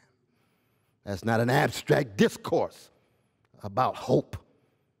 That's not an abstract discourse about hope.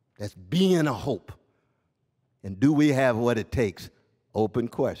 That's being a hope. And do we have what it takes? Open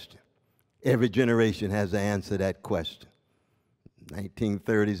question. Every generation has to answer that question.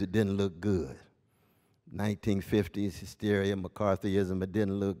 1930s, it didn't look good. 1950s, hysteria, McCarthyism, it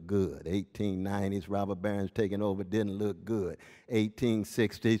didn't look good. 1890s, robber barons taking over, didn't look good.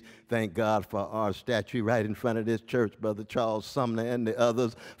 1860s, thank God for our statue right in front of this church, Brother Charles Sumner and the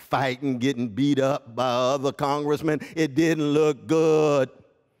others fighting, getting beat up by other congressmen. It didn't look good.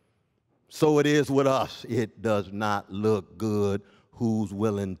 So it is with us. It does not look good. Who's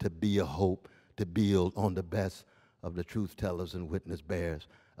willing to be a hope, to build on the best of the truth tellers and witness bearers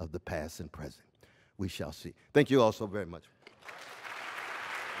of the past and present? We shall see. Thank you all so very much.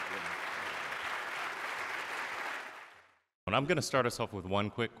 And I'm going to start us off with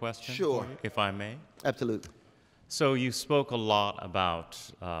one quick question, Sure, for you, if I may. Absolutely. So you spoke a lot about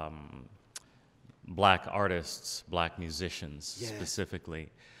black artists, black musicians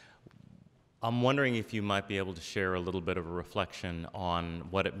specifically. I'm wondering if you might be able to share a little bit of a reflection on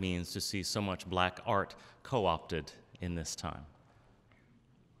what it means to see so much black art co-opted in this time.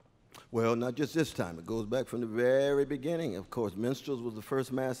 Well, not just this time. It goes back from the very beginning. Of course, minstrels was the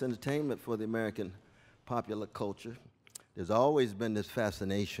first mass entertainment for the American popular culture. There's always been this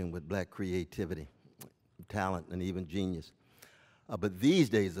fascination with black creativity, talent, and even genius. But these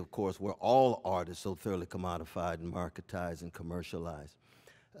days, of course, we're all artists so thoroughly commodified and marketized and commercialized.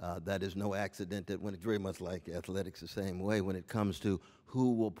 That is no accident that when it's very much like athletics the same way, when it comes to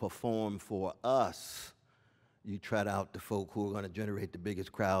who will perform for us, you trot out the folk who are going to generate the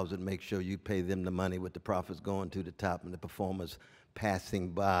biggest crowds and make sure you pay them the money with the profits going to the top and the performers passing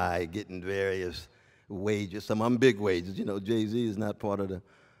by, getting various wages, some of them big wages. You know, Jay-Z is not part of the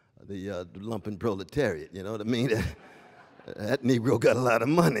lumpen proletariat, you know what I mean? That Negro got a lot of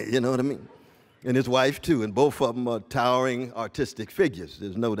money, you know what I mean? And his wife, too, and both of them are towering artistic figures.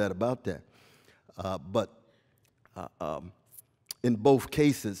 There's no doubt about that. But in both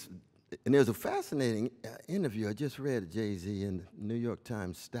cases, and there's a fascinating interview I just read of Jay-Z in the New York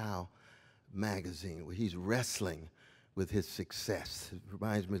Times Style magazine where he's wrestling with his success. It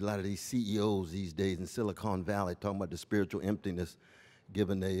reminds me of a lot of these CEOs these days in Silicon Valley talking about the spiritual emptiness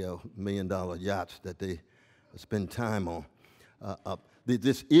given they $1 million yachts that they spend time on.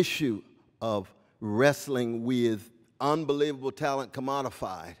 This issue of wrestling with unbelievable talent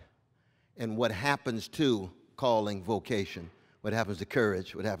commodified and what happens to calling vocation, what happens to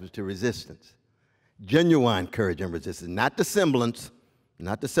courage, what happens to resistance. Genuine courage and resistance, not the semblance,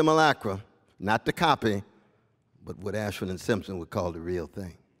 not the simulacra, not the copy, but what Ashford and Simpson would call the real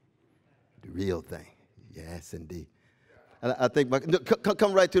thing. The real thing, yes, indeed. I think,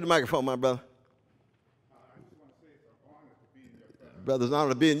 come right to the microphone, my brother. Brother, it's an honor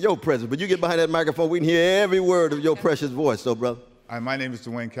to be in your presence, but you get behind that microphone, we can hear every word of your precious voice, so brother. Hi, my name is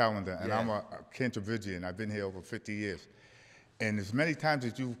Dwayne Callender, and I'm a Cantabrigian. I've been here over 50 years. And as many times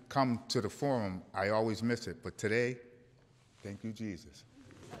as you come to the forum, I always miss it. But today, thank you, Jesus.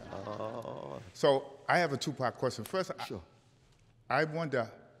 Oh. So I have a two-part question. First, sure. I wonder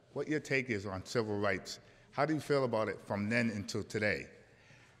what your take is on civil rights. How do you feel about it from then until today?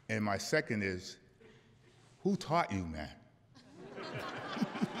 And my second is, Who taught you, man?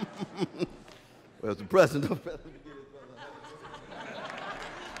 Well, the president.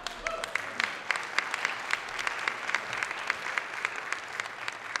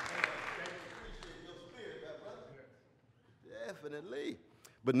 Definitely.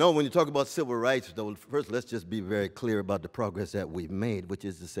 But no, when you talk about civil rights, though, first let's just be very clear about the progress that we've made, which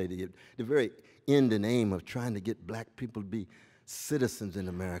is to say the very end and aim of trying to get black people to be citizens in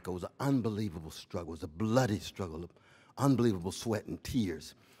America was an unbelievable struggle. It was a bloody struggle of unbelievable sweat and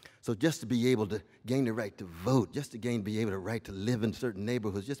tears. So just to be able to gain the right to vote, just to be able to right to live in certain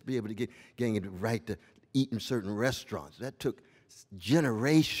neighborhoods, just to be able to gain the right to eat in certain restaurants, that took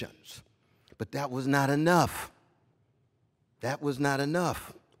generations. But that was not enough. That was not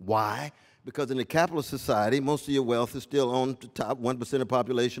enough. Why? Because in a capitalist society, most of your wealth is still owned, the top 1% of the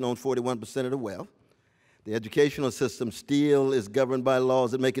population owns 41% of the wealth. The educational system still is governed by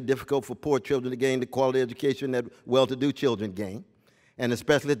laws that make it difficult for poor children to gain the quality education that well-to-do children gain, and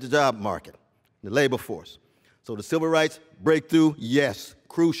especially at the job market, the labor force. So the civil rights breakthrough, yes,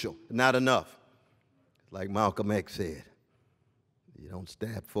 crucial, not enough. Like Malcolm X said, you don't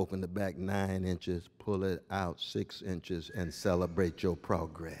stab folk in the back 9 inches, pull it out 6 inches, and celebrate your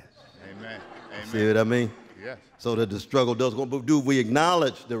progress. Amen. Amen. See what I mean? Yes. So that the struggle does go, but do we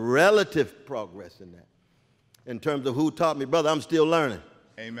acknowledge the relative progress in that? In terms of who taught me, brother, I'm still learning.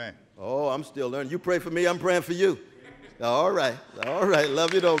 Amen. Oh, I'm still learning. You pray for me, I'm praying for you. All right, all right.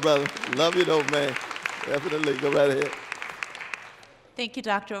 Love you though, brother. Love you though, man. Definitely, go right ahead. Thank you,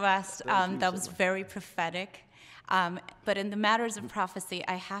 Dr. West. That was very prophetic. But in the matters of prophecy,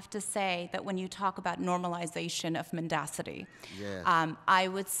 I have to say that when you talk about normalization of mendacity, yes. I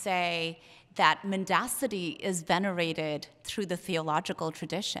would say that mendacity is venerated through the theological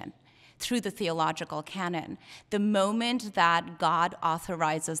tradition, through the theological canon. The moment that God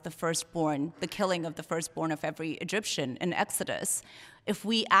authorizes the firstborn, the killing of the firstborn of every Egyptian in Exodus, if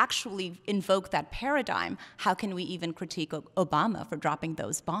we actually invoke that paradigm, how can we even critique Obama for dropping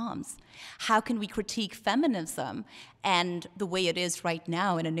those bombs? How can we critique feminism and the way it is right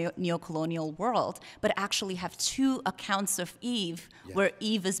now in a neocolonial world, but actually have 2 accounts of Eve, yes, where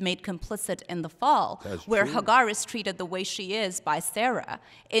Eve is made complicit in the fall, that's where true. Hagar is treated the way she is by Sarah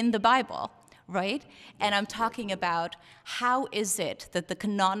in the Bible, right? And I'm talking about how is it that the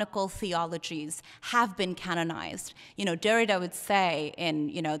canonical theologies have been canonized? You know, Derrida would say in,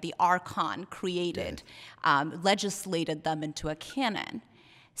 you know, the Archon created, legislated them into a canon.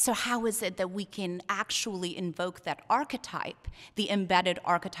 So how is it that we can actually invoke that archetype, the embedded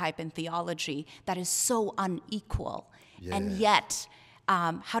archetype in theology that is so unequal, and yet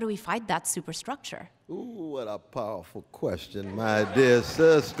how do we fight that superstructure? Ooh, what a powerful question, my dear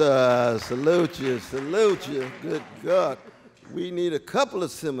sister. Salute you, salute you. Good God. We need a couple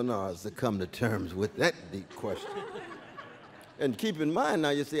of seminars to come to terms with that deep question. And keep in mind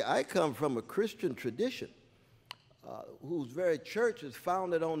now, you see, I come from a Christian tradition whose very church is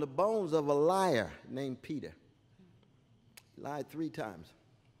founded on the bones of a liar named Peter. He lied 3 times.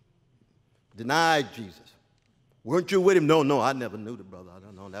 Denied Jesus. Weren't you with him? No, I never knew the brother. I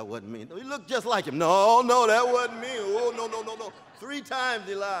don't know, that wasn't me. He looked just like him. No, that wasn't me. Oh, no. 3 times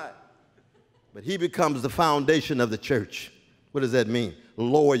he lied. But he becomes the foundation of the church. What does that mean?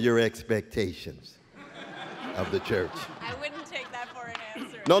 Lower your expectations of the church. I wouldn't take that for an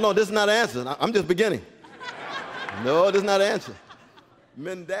answer. No, this is not an answer. I'm just beginning. No, this is not an answer.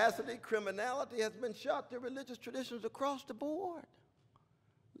 Mendacity, criminality has been shot to religious traditions across the board.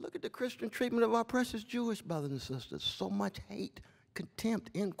 Look at the Christian treatment of our precious Jewish brothers and sisters. So much hate,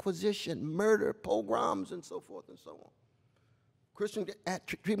 contempt, inquisition, murder, pogroms, and so forth and so on. Christian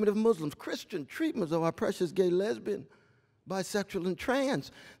treatment of Muslims, Christian treatments of our precious gay, lesbian, bisexual, and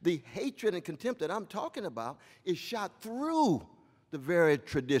trans. The hatred and contempt that I'm talking about is shot through the very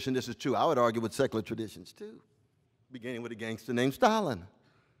tradition. This is true, I would argue, with secular traditions too, beginning with a gangster named Stalin.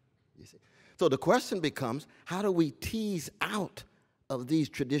 You see? So the question becomes, how do we tease out of these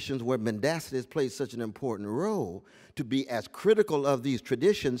traditions where mendacity has played such an important role to be as critical of these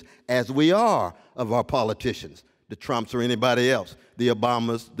traditions as we are of our politicians, the Trumps or anybody else, the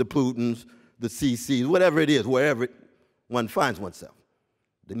Obamas, the Putins, the CCs, whatever it is, wherever one finds oneself,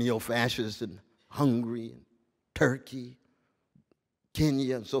 the neo-fascists in Hungary and Turkey,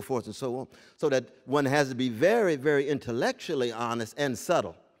 Kenya, and so forth and so on, so that one has to be very, very intellectually honest and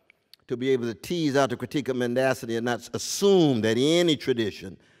subtle to be able to tease out the critique of mendacity and not assume that any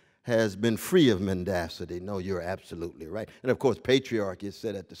tradition has been free of mendacity. No, you're absolutely right. And of course, patriarchy is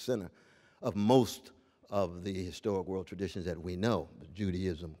set at the center of most of the historic world traditions that we know,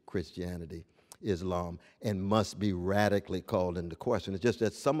 Judaism, Christianity, Islam and must be radically called into question. It's just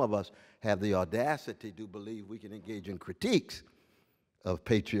that some of us have the audacity to believe we can engage in critiques of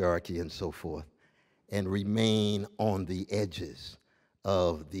patriarchy and so forth and remain on the edges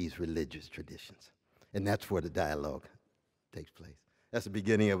of these religious traditions. And that's where the dialogue takes place. That's the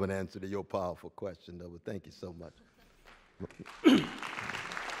beginning of an answer to your powerful question, though, but thank you so much.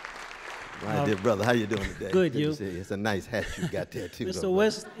 My dear brother, how you doing today? Good, to you. see you. It's a nice hat you got there, too. Mr. though,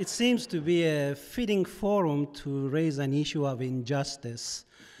 West, it seems to be a fitting forum to raise an issue of injustice.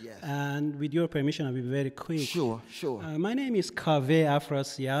 Yes. And with your permission, I'll be very quick. Sure, sure. My name is Kaveh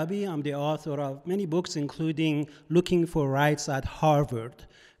Afrasiabi. I'm the author of many books, including Looking for Rights at Harvard.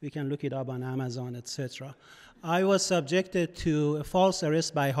 We can look it up on Amazon, etc. I was subjected to a false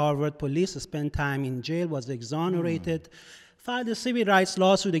arrest by Harvard police, spent time in jail, was exonerated, filed a civil rights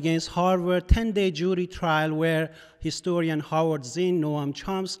lawsuit against Harvard, 10-day jury trial where historian Howard Zinn, Noam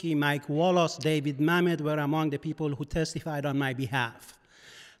Chomsky, Mike Wallace, David Mamet were among the people who testified on my behalf.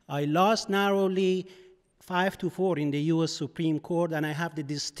 I lost narrowly 5-4 in the US Supreme Court, and I have the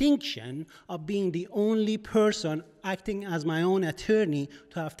distinction of being the only person acting as my own attorney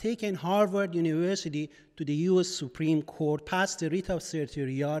to have taken Harvard University to the US Supreme Court, passed the writ of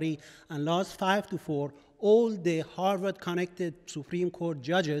certiorari, and lost 5-4. All the Harvard-connected Supreme Court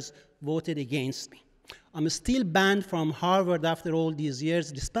judges voted against me. I'm still banned from Harvard after all these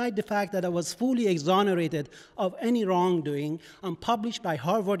years, despite the fact that I was fully exonerated of any wrongdoing. I'm published by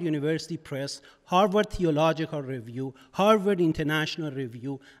Harvard University Press, Harvard Theological Review, Harvard International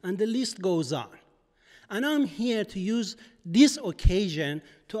Review, and the list goes on. And I'm here to use this occasion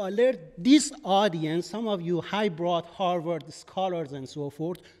to alert this audience, some of you high-brought Harvard scholars and so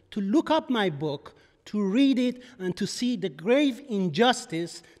forth, to look up my book, to read it, and to see the grave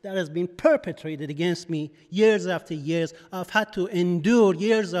injustice that has been perpetrated against me years after years. I've had to endure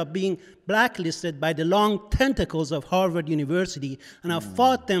years of being blacklisted by the long tentacles of Harvard University, and I've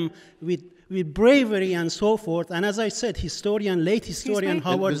fought them with bravery and so forth. And as I said, late historian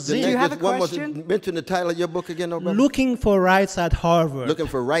Howard Zinn. Do you have a question? Mention the title of your book again, brother. Looking for Rights at Harvard. Looking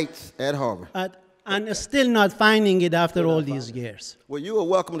for Rights at Harvard. And still not finding it after all these years. Well, you are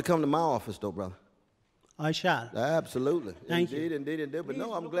welcome to come to my office, though, brother. I shall. Absolutely. Thank you. Indeed. But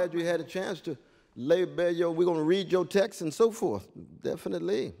no, I'm glad you had a chance to lay bare we're going to read your text and so forth.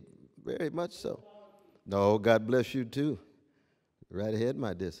 Definitely. Very much so. No, God bless you too. Right ahead,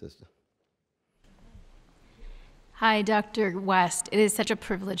 my dear sister. Hi, Dr. West. It is such a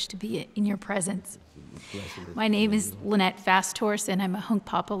privilege to be in your presence. My name is Lynette Fasthorse, and I'm a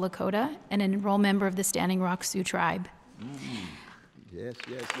Hunkpapa Lakota and an enrolled member of the Standing Rock Sioux Tribe. Yes.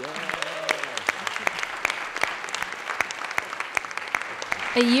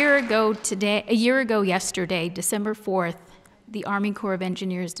 A year ago yesterday, December 4th, the Army Corps of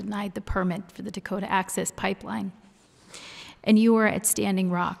Engineers denied the permit for the Dakota Access Pipeline. And you were at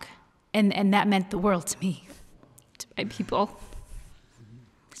Standing Rock, and that meant the world to me, to my people.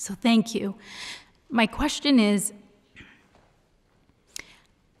 So thank you. My question is,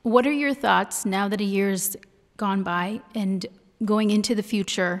 what are your thoughts now that a year's gone by and going into the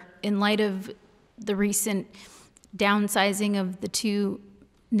future in light of the recent downsizing of the 2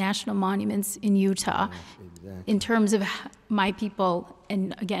 national monuments in Utah, in terms of my people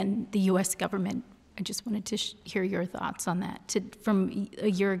and, again, the U.S. government? I just wanted to hear your thoughts on that from a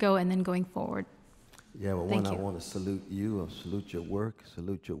year ago and then going forward. Yeah, well, I want to salute you, salute your work,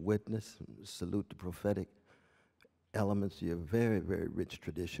 salute your witness, salute the prophetic elements of your very, very rich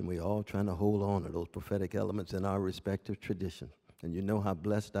tradition. We're all trying to hold on to those prophetic elements in our respective tradition. And you know how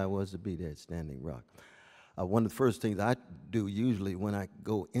blessed I was to be there at Standing Rock. One of the first things I do usually when I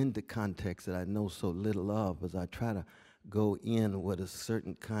go into context that I know so little of is I try to go in with a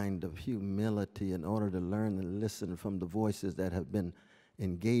certain kind of humility in order to learn and listen from the voices that have been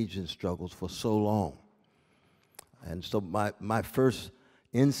engaged in struggles for so long. And so my first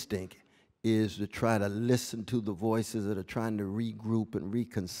instinct is to try to listen to the voices that are trying to regroup and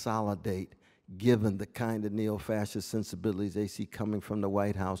reconsolidate, given the kind of neo-fascist sensibilities they see coming from the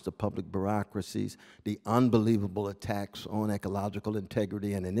White House, the public bureaucracies, the unbelievable attacks on ecological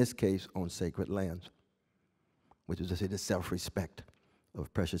integrity, and in this case, on sacred lands, which is to say the self-respect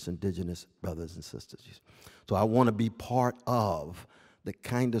of precious indigenous brothers and sisters. So I want to be part of the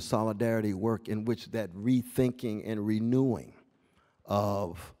kind of solidarity work in which that rethinking and renewing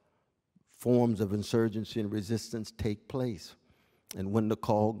of forms of insurgency and resistance take place. And when the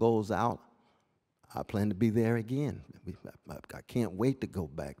call goes out, I plan to be there again. I can't wait to go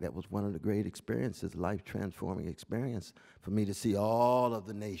back. That was one of the great experiences, life-transforming experience, for me to see all of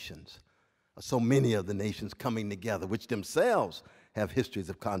the nations, so many of the nations coming together, which themselves have histories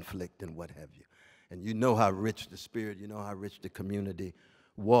of conflict and what have you. And you know how rich the spirit, you know how rich the community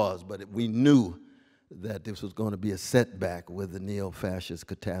was, but we knew that this was going to be a setback with the neo-fascist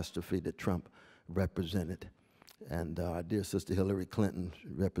catastrophe that Trump represented. And our dear sister Hillary Clinton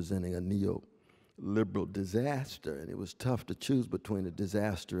representing a neoliberal disaster, and it was tough to choose between a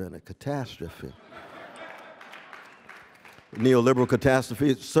disaster and a catastrophe. Neoliberal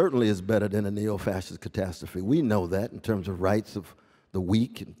catastrophe certainly is better than a neo-fascist catastrophe. We know that in terms of rights of the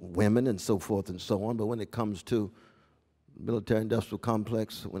weak and women and so forth and so on, but when it comes to military-industrial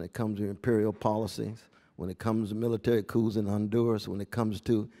complex, when it comes to imperial policies, when it comes to military coups in Honduras, when it comes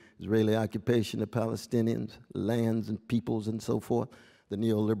to Israeli occupation of Palestinians, lands and peoples and so forth, the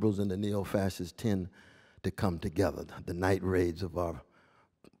neoliberals and the neo-fascists tend to come together. The night raids of our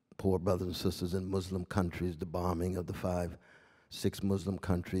poor brothers and sisters in Muslim countries, the bombing of the 6 Muslim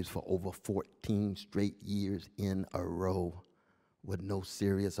countries for over 14 straight years in a row with no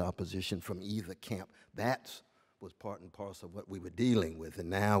serious opposition from either camp. That was part and parcel of what we were dealing with, and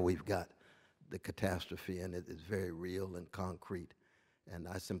now we've got the catastrophe, and it is very real and concrete. And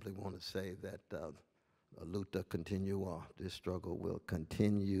I simply want to say that luta continua. This struggle will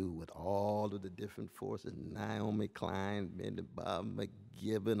continue with all of the different forces, Naomi Klein, Bob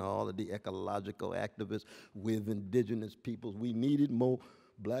McGibbon, all of the ecological activists with indigenous peoples. We needed more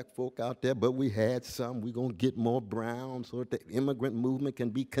black folk out there, but we had some. We're going to get more brown so that the immigrant movement can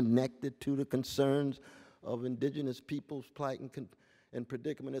be connected to the concerns of indigenous peoples' plight and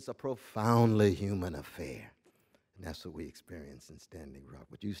predicament. It's a profoundly human affair. And that's what we experience in Standing Rock.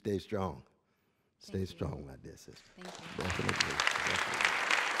 But you stay strong. Stay strong, my dear sister. Thank you. Definitely. Definitely.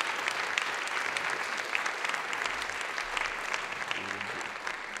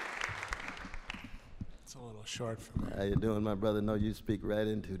 It's a little short for me. How you doing, my brother? No, you speak right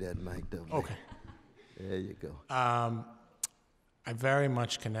into that mic, though. Okay. There you go. I very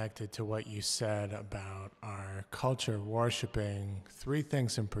much connected to what you said about our culture worshiping 3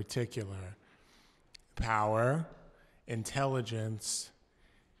 things in particular: power, intelligence,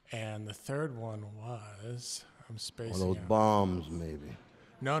 and the third one was, I'm spacing One of those out. bombs, maybe.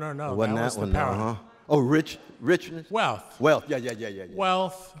 No. Wasn't that was one, the power. huh? Oh, richness? Wealth. Wealth, yeah.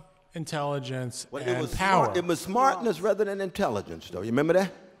 Wealth, intelligence, Well, and it was power. It was smartness rather than intelligence, though. You remember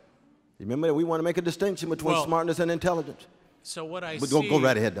that? You remember that? We want to make a distinction between smartness and intelligence. So what I But see, go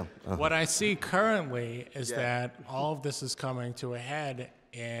right ahead, though. What I see currently is that all of this is coming to a head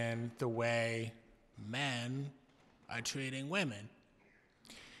in the way men are treating women,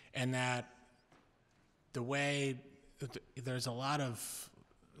 and that the way there's a lot of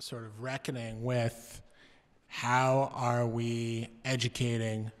sort of reckoning with how are we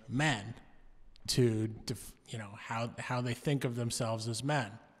educating men to how they think of themselves as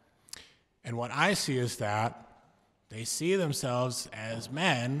men. And what I see is that they see themselves as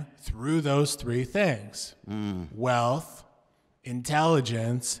men through those 3 things: wealth,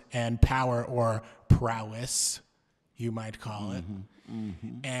 intelligence, and power, or prowess, you might call it.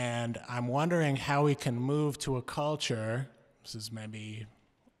 And I'm wondering how we can move to a culture, this is maybe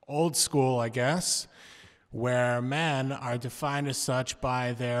old school, I guess, where men are defined as such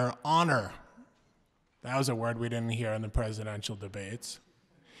by their honor. That was a word we didn't hear in the presidential debates.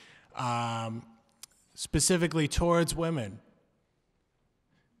 Specifically towards women.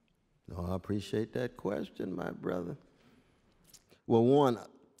 Oh, I appreciate that question, my brother. Well, one,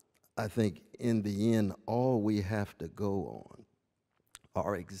 I think in the end, all we have to go on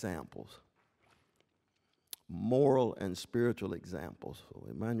are examples, moral and spiritual examples. So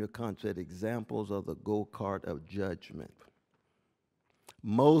Immanuel Kant said, examples of the go-kart of judgment.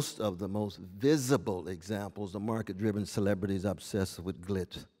 Most of the most visible examples are market-driven celebrities obsessed with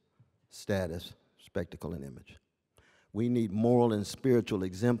glitz, status, spectacle, and image. We need moral and spiritual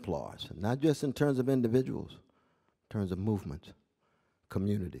exemplars, not just in terms of individuals, in terms of movements,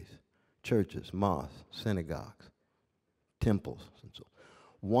 communities, churches, mosques, synagogues, temples, and so on.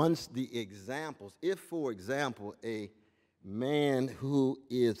 Once the examples, if, for example, a man who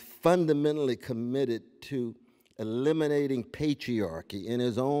is fundamentally committed to eliminating patriarchy in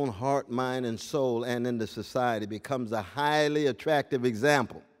his own heart, mind, and soul and in the society becomes a highly attractive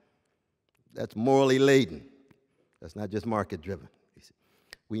example, that's morally laden. That's not just market-driven.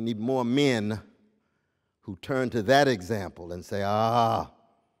 We need more men who turn to that example and say,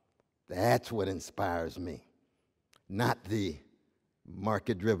 that's what inspires me, not the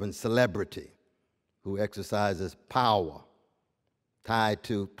market-driven celebrity who exercises power tied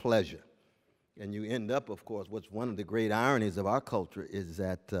to pleasure. And you end up, of course, what's one of the great ironies of our culture is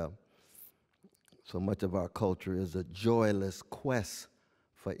that so much of our culture is a joyless quest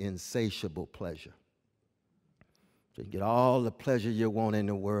for insatiable pleasure. So you get all the pleasure you want in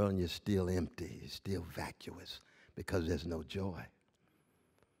the world and you're still empty, you're still vacuous because there's no joy.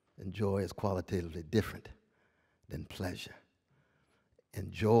 And joy is qualitatively different than pleasure.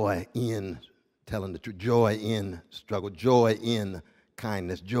 And joy in telling the truth, joy in struggle, joy in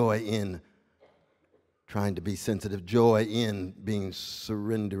kindness, joy in trying to be sensitive, joy in being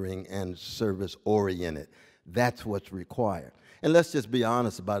surrendering and service-oriented. That's what's required. And let's just be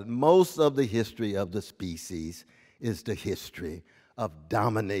honest about it. Most of the history of the species is the history of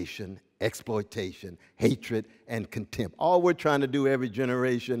domination, exploitation, hatred, and contempt. All we're trying to do every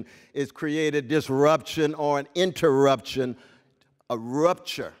generation is create a disruption or an interruption, a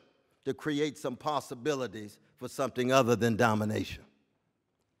rupture to create some possibilities for something other than domination,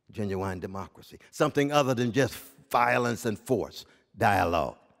 genuine democracy, something other than just violence and force,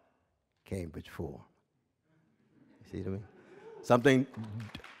 dialogue, Cambridge Forum. You see what I mean? Something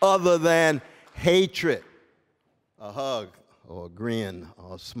other than hatred, a hug or a grin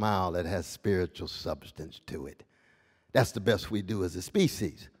or a smile that has spiritual substance to it. That's the best we do as a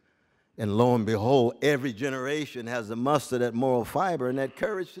species. And lo and behold, every generation has the muster, that moral fiber, and that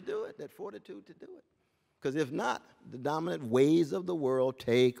courage to do it, that fortitude to do it. Because if not, the dominant ways of the world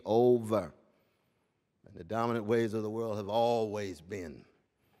take over. And the dominant ways of the world have always been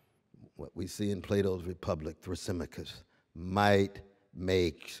what we see in Plato's Republic, Thrasymachus, might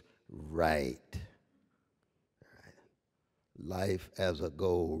makes right. Life as a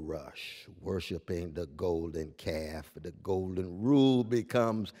gold rush, worshiping the golden calf. The golden rule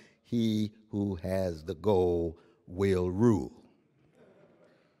becomes he who has the gold will rule.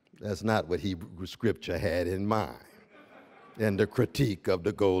 That's not what Hebrew scripture had in mind in the critique of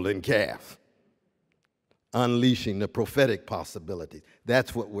the golden calf. Unleashing the prophetic possibilities.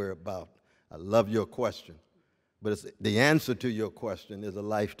 That's what we're about. I love your question. But the answer to your question is a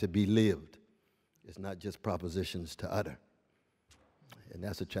life to be lived. It's not just propositions to utter. And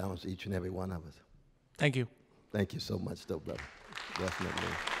that's a challenge to each and every one of us. Thank you. Thank you so much, though, brother. Definitely.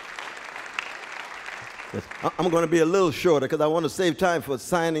 Yes. I'm going to be a little shorter because I want to save time for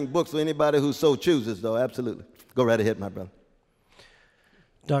signing books for anybody who so chooses, though. Absolutely. Go right ahead, my brother.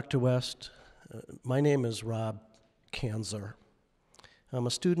 Dr. West, my name is Rob Kanzer. I'm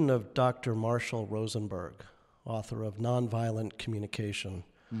a student of Dr. Marshall Rosenberg, author of Nonviolent Communication,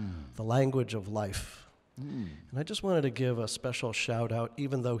 The Language of Life. And I just wanted to give a special shout out,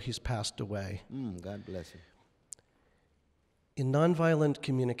 even though he's passed away. God bless him. In nonviolent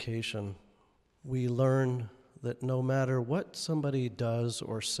communication, we learn that no matter what somebody does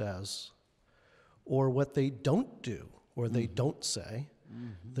or says, or what they don't do or they don't say,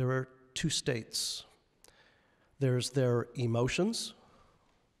 there are two states. There's their emotions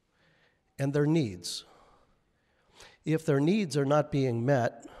and their needs. If their needs are not being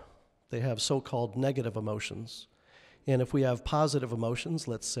met, they have so-called negative emotions. And if we have positive emotions,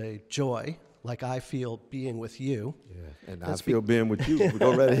 let's say joy, like I feel being with you. Yeah, and I feel being with you.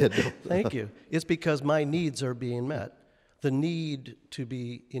 Go right ahead. Thank you. It's because my needs are being met. The need to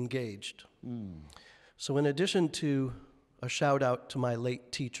be engaged. So in addition to a shout out to my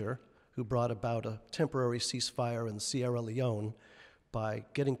late teacher, who brought about a temporary ceasefire in Sierra Leone by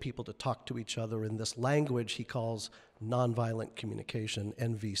getting people to talk to each other in this language he calls nonviolent communication,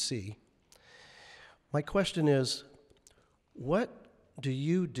 NVC. My question is, what do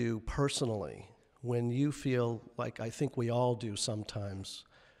you do personally when you feel like I think we all do sometimes,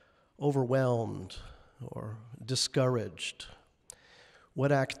 overwhelmed or discouraged?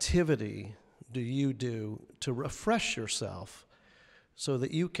 What activity do you do to refresh yourself so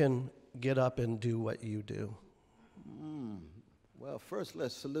that you can get up and do what you do? Well, first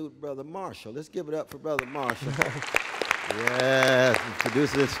let's salute Brother Marshall. Let's give it up for Brother Marshall. Yes,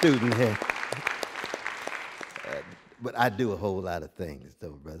 introducing a student here. But I do a whole lot of things,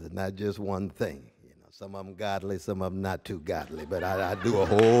 though, brother, not just one thing. You know, some of them godly, some of them not too godly, but I do a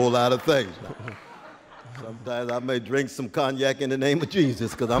whole lot of things. Sometimes I may drink some cognac in the name of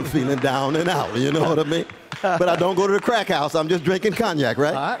Jesus because I'm feeling down and out, you know what I mean? But I don't go to the crack house, I'm just drinking cognac,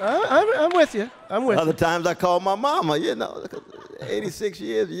 right? I'm with you, I'm with you. Other times I call my mama, you know, 86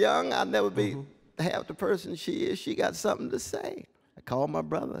 years young, I'll never be half the person she is. She got something to say. I call my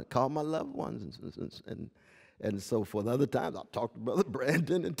brother, I call my loved ones, and so forth. Other times I'll talk to Brother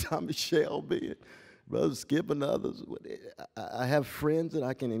Brandon and Tommy Shelby and Brother Skip and others. I have friends that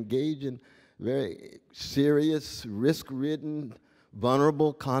I can engage in very serious, risk-ridden,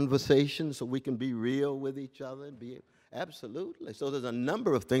 vulnerable conversations so we can be real with each other and be absolutely. So there's a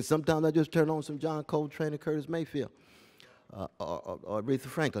number of things. Sometimes I just turn on some John Coltrane and Curtis Mayfield or Aretha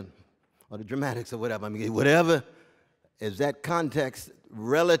Franklin or the Dramatics or whatever. I mean, whatever is that context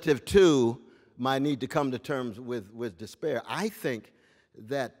relative to my need to come to terms with despair. I think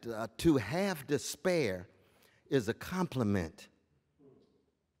that to have despair is a compliment.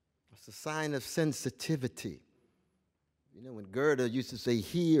 It's a sign of sensitivity. You know, when Goethe used to say,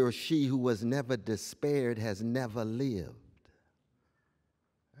 he or she who was never despaired has never lived.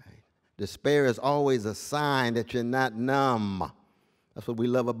 Right? Despair is always a sign that you're not numb. That's what we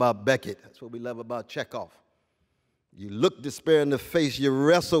love about Beckett. That's what we love about Chekhov. You look despair in the face, you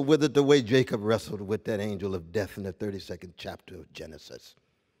wrestle with it the way Jacob wrestled with that angel of death in the 32nd chapter of Genesis.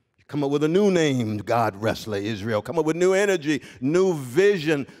 You come up with a new name, God wrestler, Israel. Come up with new energy, new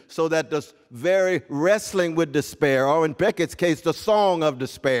vision, so that the very wrestling with despair, or in Beckett's case, the song of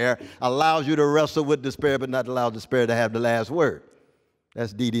despair, allows you to wrestle with despair but not allow despair to have the last word.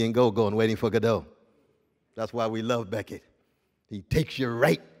 That's Dee and Go-Go and Waiting for Godot. That's why we love Beckett. He takes you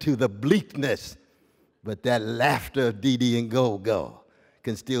right to the bleakness, but that laughter of Dee and Go-Go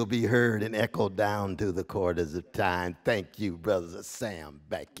can still be heard and echoed down through the corridors of time. Thank you, Brother Sam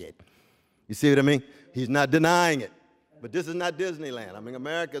Beckett. You see what I mean? He's not denying it. But this is not Disneyland. I mean,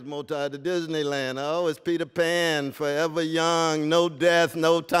 America's more tied to Disneyland. Oh, it's Peter Pan, forever young, no death,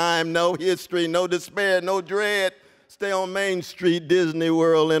 no time, no history, no despair, no dread. Stay on Main Street, Disney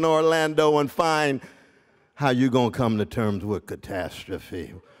World in Orlando, and find how you gonna come to terms with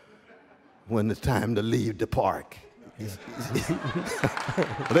catastrophe when it's time to leave the park.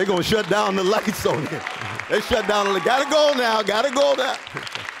 They're gonna shut down the lights on you. They shut down the gotta go now, gotta go now.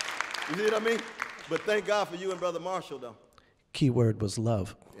 You see what I mean? But thank God for you and Brother Marshall, though. Key word was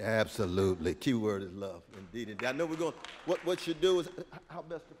love. Absolutely, key word is love, indeed. I know we're going, what should do is, how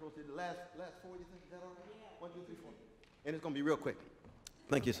best to proceed? The last four, you think, is that all right? 1, 2, 3, 4. And it's gonna be real quick.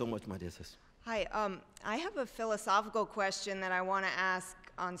 Thank you so much, my dear sister. Hi, I have a philosophical question that I want to ask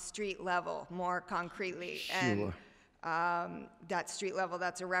on street level, more concretely. Sure. And that street level,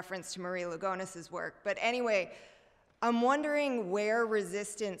 that's a reference to Marie Lugonis's work. But anyway, I'm wondering where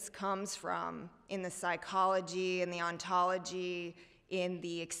resistance comes from in the psychology, in the ontology, in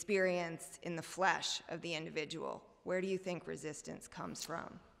the experience, in the flesh of the individual. Where do you think resistance comes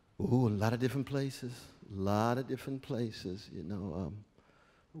from? Ooh, a lot of different places. A lot of different places, you know.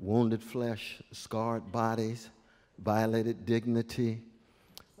 Wounded flesh, scarred bodies, violated dignity,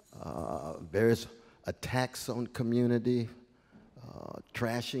 various attacks on community,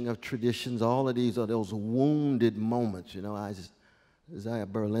 trashing of traditions. All of these are those wounded moments. You know, Isaiah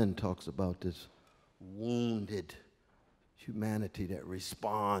Berlin talks about this wounded humanity that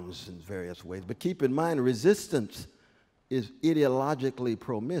responds in various ways. But keep in mind, resistance is ideologically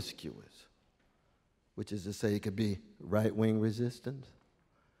promiscuous, which is to say it could be right-wing resistance.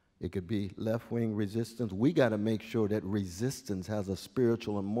 It could be left-wing resistance. We got to make sure that resistance has a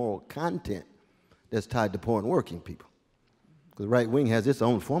spiritual and moral content that's tied to poor and working people. Because the right wing has its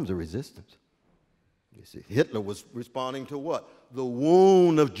own forms of resistance. You see, Hitler was responding to what? The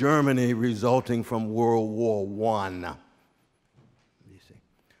wound of Germany resulting from World War I. You see,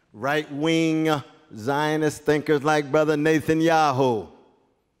 right-wing Zionist thinkers like Brother Netanyahu,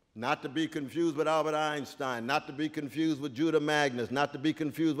 not to be confused with Albert Einstein, not to be confused with Judah Magnus, not to be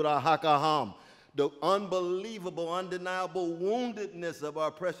confused with our Hakaham. The unbelievable, undeniable woundedness of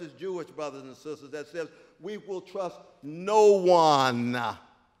our precious Jewish brothers and sisters that says we will trust no one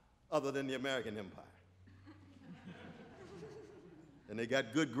other than the American empire. And they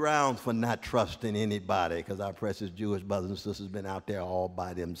got good grounds for not trusting anybody, because our precious Jewish brothers and sisters have been out there all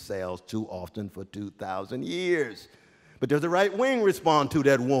by themselves too often for 2,000 years. But does the right wing respond to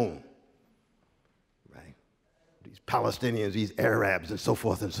that wound? Right? These Palestinians, these Arabs, and so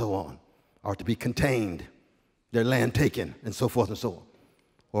forth and so on, are to be contained, their land taken, and so forth and so on.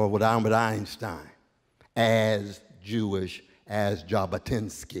 Or with Albert Einstein, as Jewish as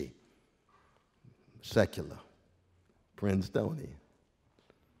Jabotinsky, secular, Princetonian,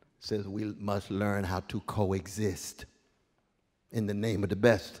 says we must learn how to coexist in the name of the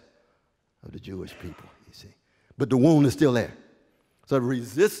best of the Jewish people, you see. But the wound is still there. So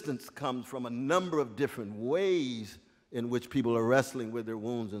resistance comes from a number of different ways in which people are wrestling with their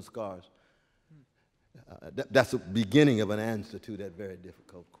wounds and scars. That's the beginning of an answer to that very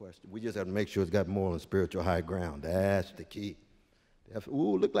difficult question. We just have to make sure it's got moral and spiritual high ground. That's the key.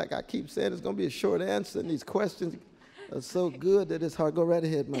 Ooh, look like I keep saying it's going to be a short answer, and these questions are so good that it's hard. Go right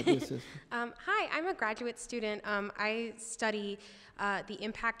ahead, my dear sister. Hi, I'm a graduate student. I study the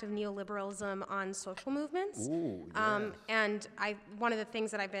impact of neoliberalism on social movements. Ooh, yes. And one of the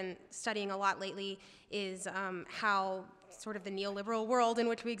things that I've been studying a lot lately is how sort of the neoliberal world in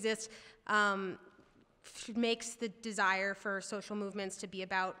which we exist makes the desire for social movements to be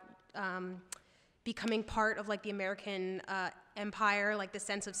about becoming part of like the American empire, like the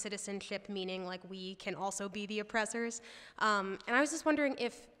sense of citizenship, meaning like we can also be the oppressors. And I was just wondering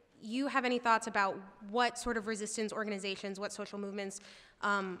if you have any thoughts about what sort of resistance organizations, what social movements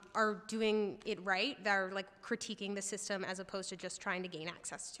are doing it right, that are like critiquing the system as opposed to just trying to gain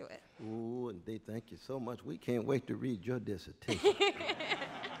access to it. Ooh, and they thank you so much. We can't wait to read your dissertation.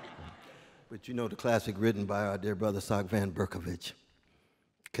 But you know the classic written by our dear brother Sauk Van Berkovich,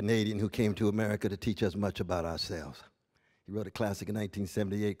 Canadian who came to America to teach us much about ourselves. He wrote a classic in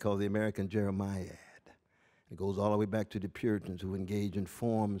 1978 called The American Jeremiad. It goes all the way back to the Puritans who engage in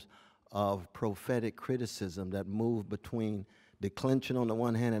forms of prophetic criticism that move between declension on the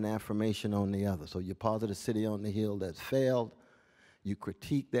one hand and affirmation on the other. So you posit a city on the hill that's failed, you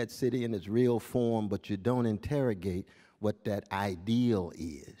critique that city in its real form, but you don't interrogate what that ideal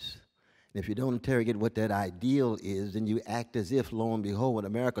is. And if you don't interrogate what that ideal is, then you act as if, lo and behold, when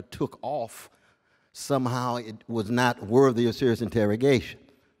America took off, somehow it was not worthy of serious interrogation.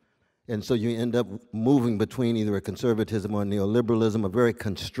 And so you end up moving between either a conservatism or a neoliberalism, a very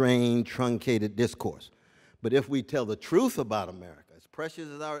constrained, truncated discourse. But if we tell the truth about America, as precious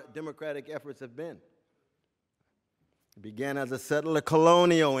as our democratic efforts have been, it began as a settler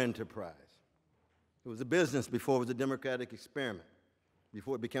colonial enterprise. It was a business before it was a democratic experiment,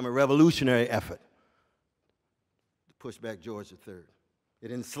 before it became a revolutionary effort to push back George III.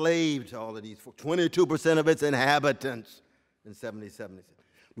 It enslaved all of these, 22% of its inhabitants in 1776.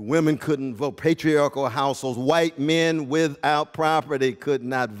 Women couldn't vote, patriarchal households, white men without property could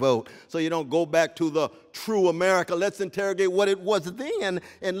not vote. So you don't go back to the true America. Let's interrogate what it was then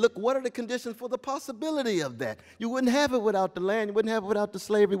and look what are the conditions for the possibility of that. You wouldn't have it without the land, you wouldn't have it without the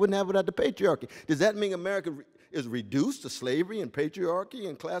slavery, you wouldn't have it without the patriarchy. Does that mean America is reduced to slavery and patriarchy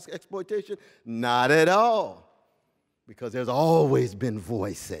and class exploitation? Not at all, because there's always been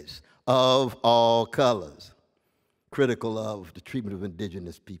voices of all colors critical of the treatment of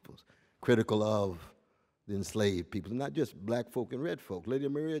indigenous peoples, critical of the enslaved people, not just black folk and red folk. Lady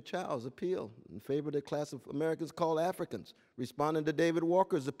Maria Child's appeal in favor of the class of Americans called Africans, responding to David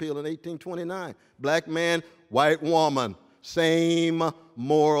Walker's appeal in 1829. Black man, white woman, same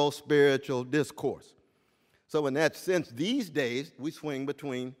moral, spiritual discourse. So in that sense, these days, we swing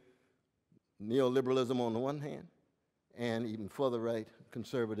between neoliberalism on the one hand and even further right,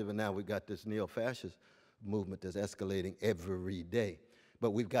 conservative, and now we've got this neo-fascist movement that's escalating every day.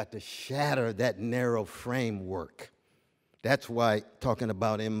 But we've got to shatter that narrow framework. That's why talking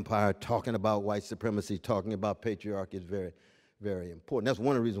about empire, talking about white supremacy, talking about patriarchy is very, very important. That's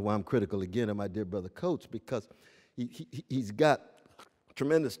one of the reasons why I'm critical again of my dear brother Coates, because he's got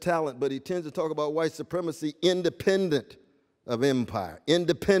tremendous talent, but he tends to talk about white supremacy independent of empire,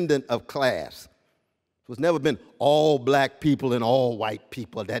 independent of class. So it's never been all black people and all white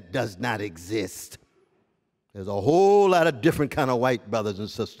people. That does not exist. There's a whole lot of different kind of white brothers and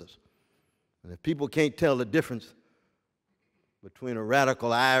sisters. And if people can't tell the difference between a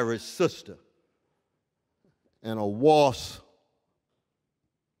radical Irish sister and a WASP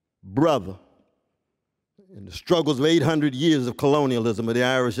brother in the struggles of 800 years of colonialism of the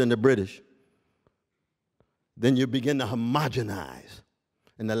Irish and the British, then you begin to homogenize.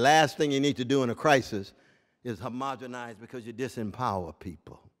 And the last thing you need to do in a crisis is homogenize, because you disempower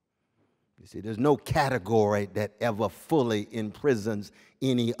people. You see, there's no category that ever fully imprisons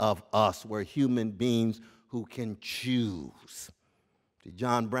any of us. We're human beings who can choose. See,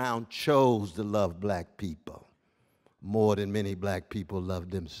 John Brown chose to love black people more than many black people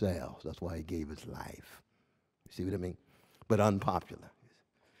loved themselves. That's why he gave his life. You see what I mean? But unpopular.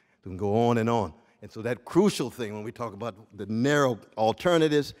 We can go on and on. And so that crucial thing when we talk about the narrow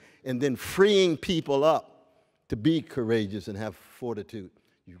alternatives and then freeing people up to be courageous and have fortitude,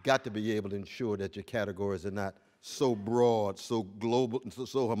 you've got to be able to ensure that your categories are not so broad, so global,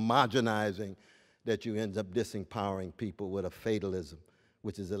 so homogenizing that you end up disempowering people with a fatalism,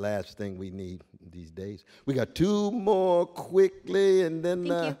 which is the last thing we need these days. We got two more quickly, and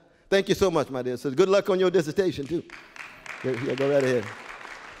then thank you so much, my dear. So good luck on your dissertation, too. Yeah, go right ahead.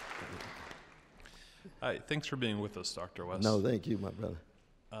 Hi, thanks for being with us, Dr. West. No, thank you, my brother.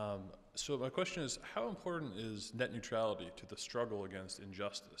 So my question is, how important is net neutrality to the struggle against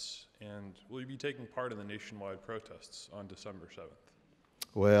injustice? And will you be taking part in the nationwide protests on December 7th?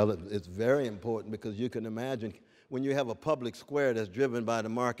 Well, it's very important, because you can imagine when you have a public square that's driven by the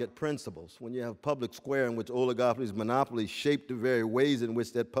market principles, when you have a public square in which oligopolies, monopolies shape the very ways in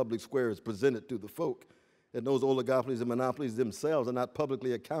which that public square is presented to the folk, and those oligopolies and monopolies themselves are not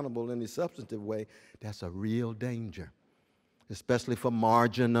publicly accountable in any substantive way, that's a real danger, especially for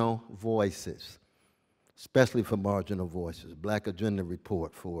marginal voices. especially for marginal voices. Black Agenda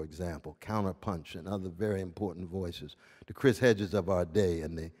Report, for example, Counterpunch, and other very important voices. The Chris Hedges of our day,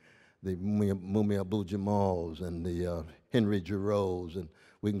 and the Mumia Abu-Jamals, and the Henry Giroux, and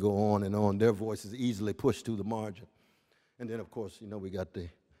we can go on and on. Their voices easily pushed to the margin. And then, of course, you know, we got the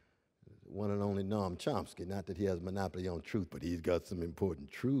one and only Noam Chomsky. Not that he has monopoly on truth, but he's got some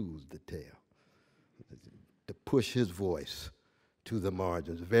important truths to tell. To push his voice to the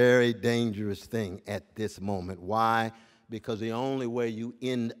margins. Very dangerous thing at this moment. Why? Because the only way you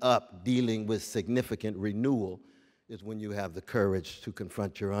end up dealing with significant renewal is when you have the courage to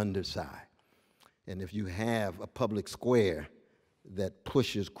confront your underside. And if you have a public square that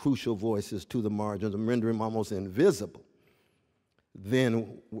pushes crucial voices to the margins and render them almost invisible,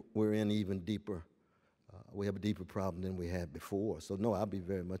 then we're in even deeper, we have a deeper problem than we had before. So no, I'll be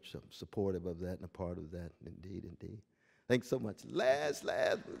very much supportive of that and a part of that, indeed, indeed. Thanks so much. Last,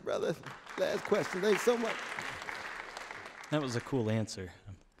 brother, last question. Thanks so much. That was a cool answer.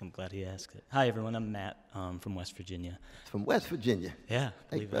 I'm glad he asked it. Hi, everyone. I'm Matt from West Virginia. From West Virginia? Yeah.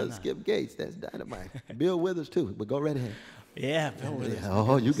 Hey, brother Skip Gates, that's dynamite. Bill Withers, too, but go right ahead. Yeah, Bill Withers. Yeah.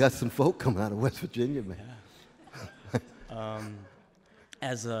 Oh, you got some folk coming out of West Virginia, man. Yeah.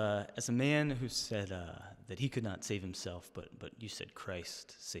 As a man who said that he could not save himself, but you said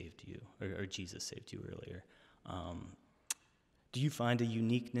Christ saved you, or Jesus saved you earlier. Do you find a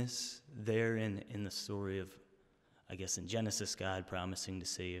uniqueness there in the story of, I guess, in Genesis, God promising to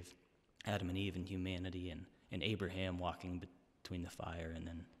save Adam and Eve and humanity, and Abraham walking between the fire, and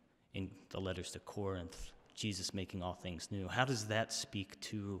then in the letters to Corinth, Jesus making all things new? How does that speak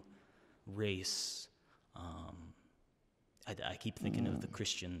to race? I keep thinking of the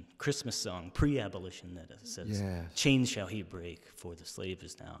Christian Christmas song, pre-abolition, that says, yes, "Chains shall he break, for the slave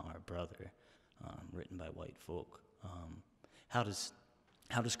is now our brother," written by white folk. How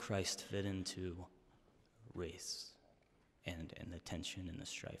does Christ fit into race and the tension and the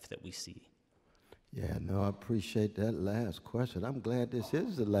strife that we see? Yeah, no, I appreciate that last question. I'm glad this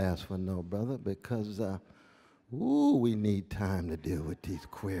is the last one, though, brother, because, we need time to deal with these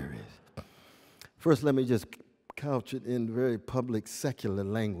queries. First, let me just couch it in very public, secular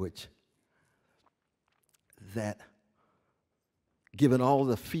language that, given all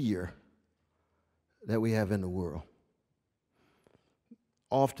the fear that we have in the world,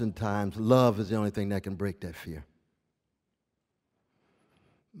 oftentimes love is the only thing that can break that fear.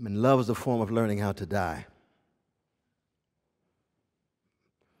 I mean, love is a form of learning how to die.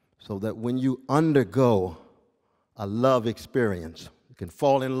 So that when you undergo a love experience, you can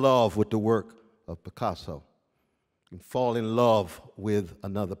fall in love with the work of Picasso. You can fall in love with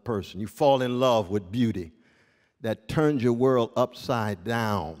another person. You fall in love with beauty that turns your world upside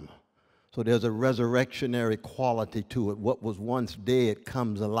down. So there's a resurrectionary quality to it. What was once dead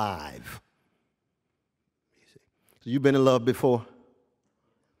comes alive. So you've been in love before?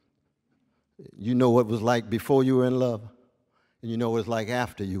 You know what it was like before you were in love, and you know what it's like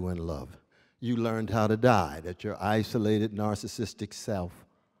after you were in love. You learned how to die, that your isolated narcissistic self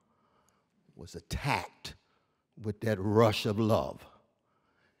was attacked with that rush of love.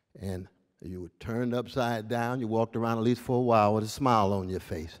 And you were turned upside down. You walked around at least for a while with a smile on your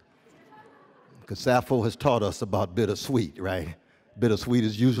face. Because Sappho has taught us about bittersweet, right? Bittersweet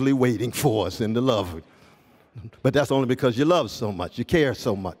is usually waiting for us in the love. But that's only because you love so much, you care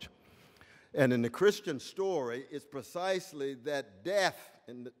so much. And in the Christian story, it's precisely that death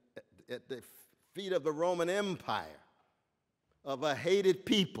at the feet of the Roman Empire, of a hated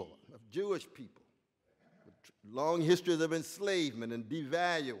people, of Jewish people, long histories of enslavement and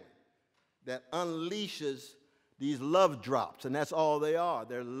devaluing, that unleashes these love drops, and that's all they are.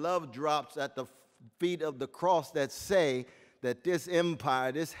 They're love drops at the feet of the cross that say that this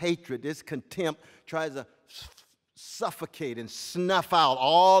empire, this hatred, this contempt tries to suffocate and snuff out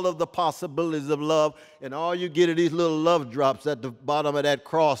all of the possibilities of love, and all you get are these little love drops at the bottom of that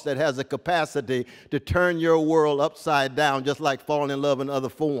cross that has a capacity to turn your world upside down, just like falling in love in other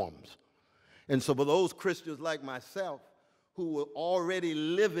forms. And so for those Christians like myself who were already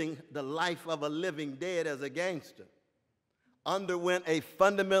living the life of a living dead as a gangster, underwent a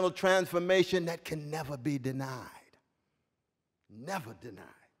fundamental transformation that can never be denied. Never denied.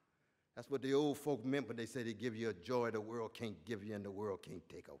 That's what the old folk meant when they said they give you a joy the world can't give you and the world can't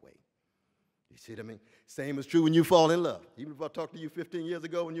take away. You see what I mean? Same is true when you fall in love. Even if I talked to you 15 years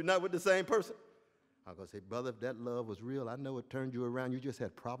ago when you're not with the same person, I'm going to say, brother, if that love was real, I know it turned you around. You just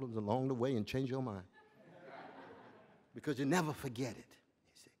had problems along the way and changed your mind. Because you never forget it,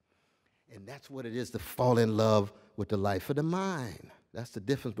 you see. And that's what it is to fall in love with the life of the mind. That's the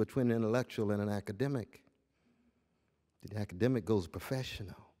difference between an intellectual and an academic. The academic goes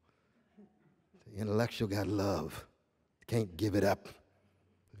professional. The intellectual got love. Can't give it up.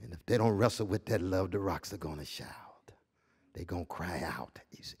 And if they don't wrestle with that love, the rocks are going to shout. They're going to cry out.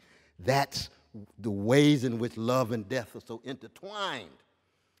 You see. That's the ways in which love and death are so intertwined.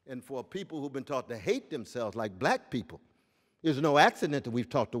 And for people who've been taught to hate themselves, like black people, it's no accident that we've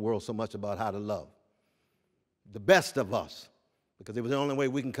taught the world so much about how to love. The best of us, because it was the only way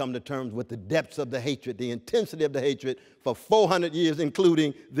we can come to terms with the depths of the hatred, the intensity of the hatred for 400 years,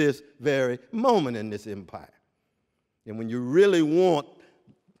 including this very moment in this empire. And when you really want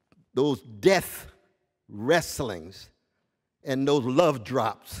those death wrestlings and those love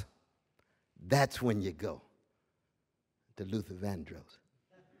drops, that's when you go to Luther Vandross.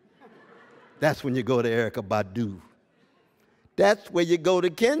 That's when you go to Erykah Badu. That's where you go to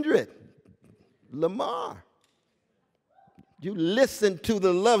Kendrick Lamar. You listen to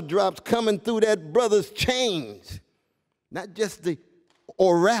the love drops coming through that brother's chains. Not just the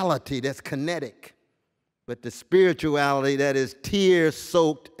orality that's kinetic, but the spirituality that is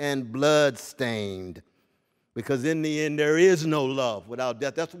tear-soaked and blood-stained. Because in the end, there is no love without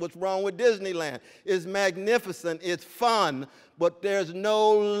death. That's what's wrong with Disneyland. It's magnificent, it's fun, but there's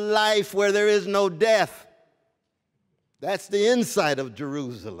no life where there is no death. That's the inside of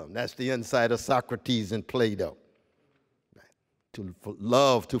Jerusalem. That's the inside of Socrates and Plato. To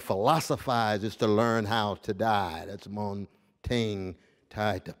love, to philosophize, is to learn how to die. That's Montaigne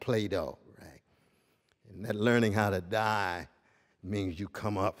tied to Plato, right? And that learning how to die means you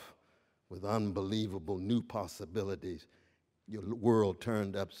come up with unbelievable new possibilities. Your world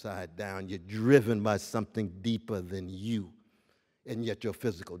turned upside down. You're driven by something deeper than you. And yet your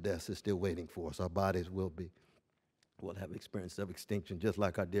physical death is still waiting for us. Our bodies will be. We'll have experience of extinction, just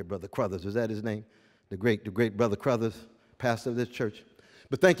like our dear brother Crothers. Is that his name? The great brother Crothers, pastor of this church.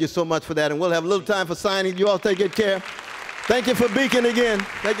 But thank you so much for that. And we'll have a little time for signing. You all take good care. Thank you for Beacon again.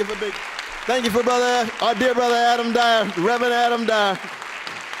 Thank you for Beacon. Thank you for our dear brother Adam Dyer, Reverend Adam Dyer.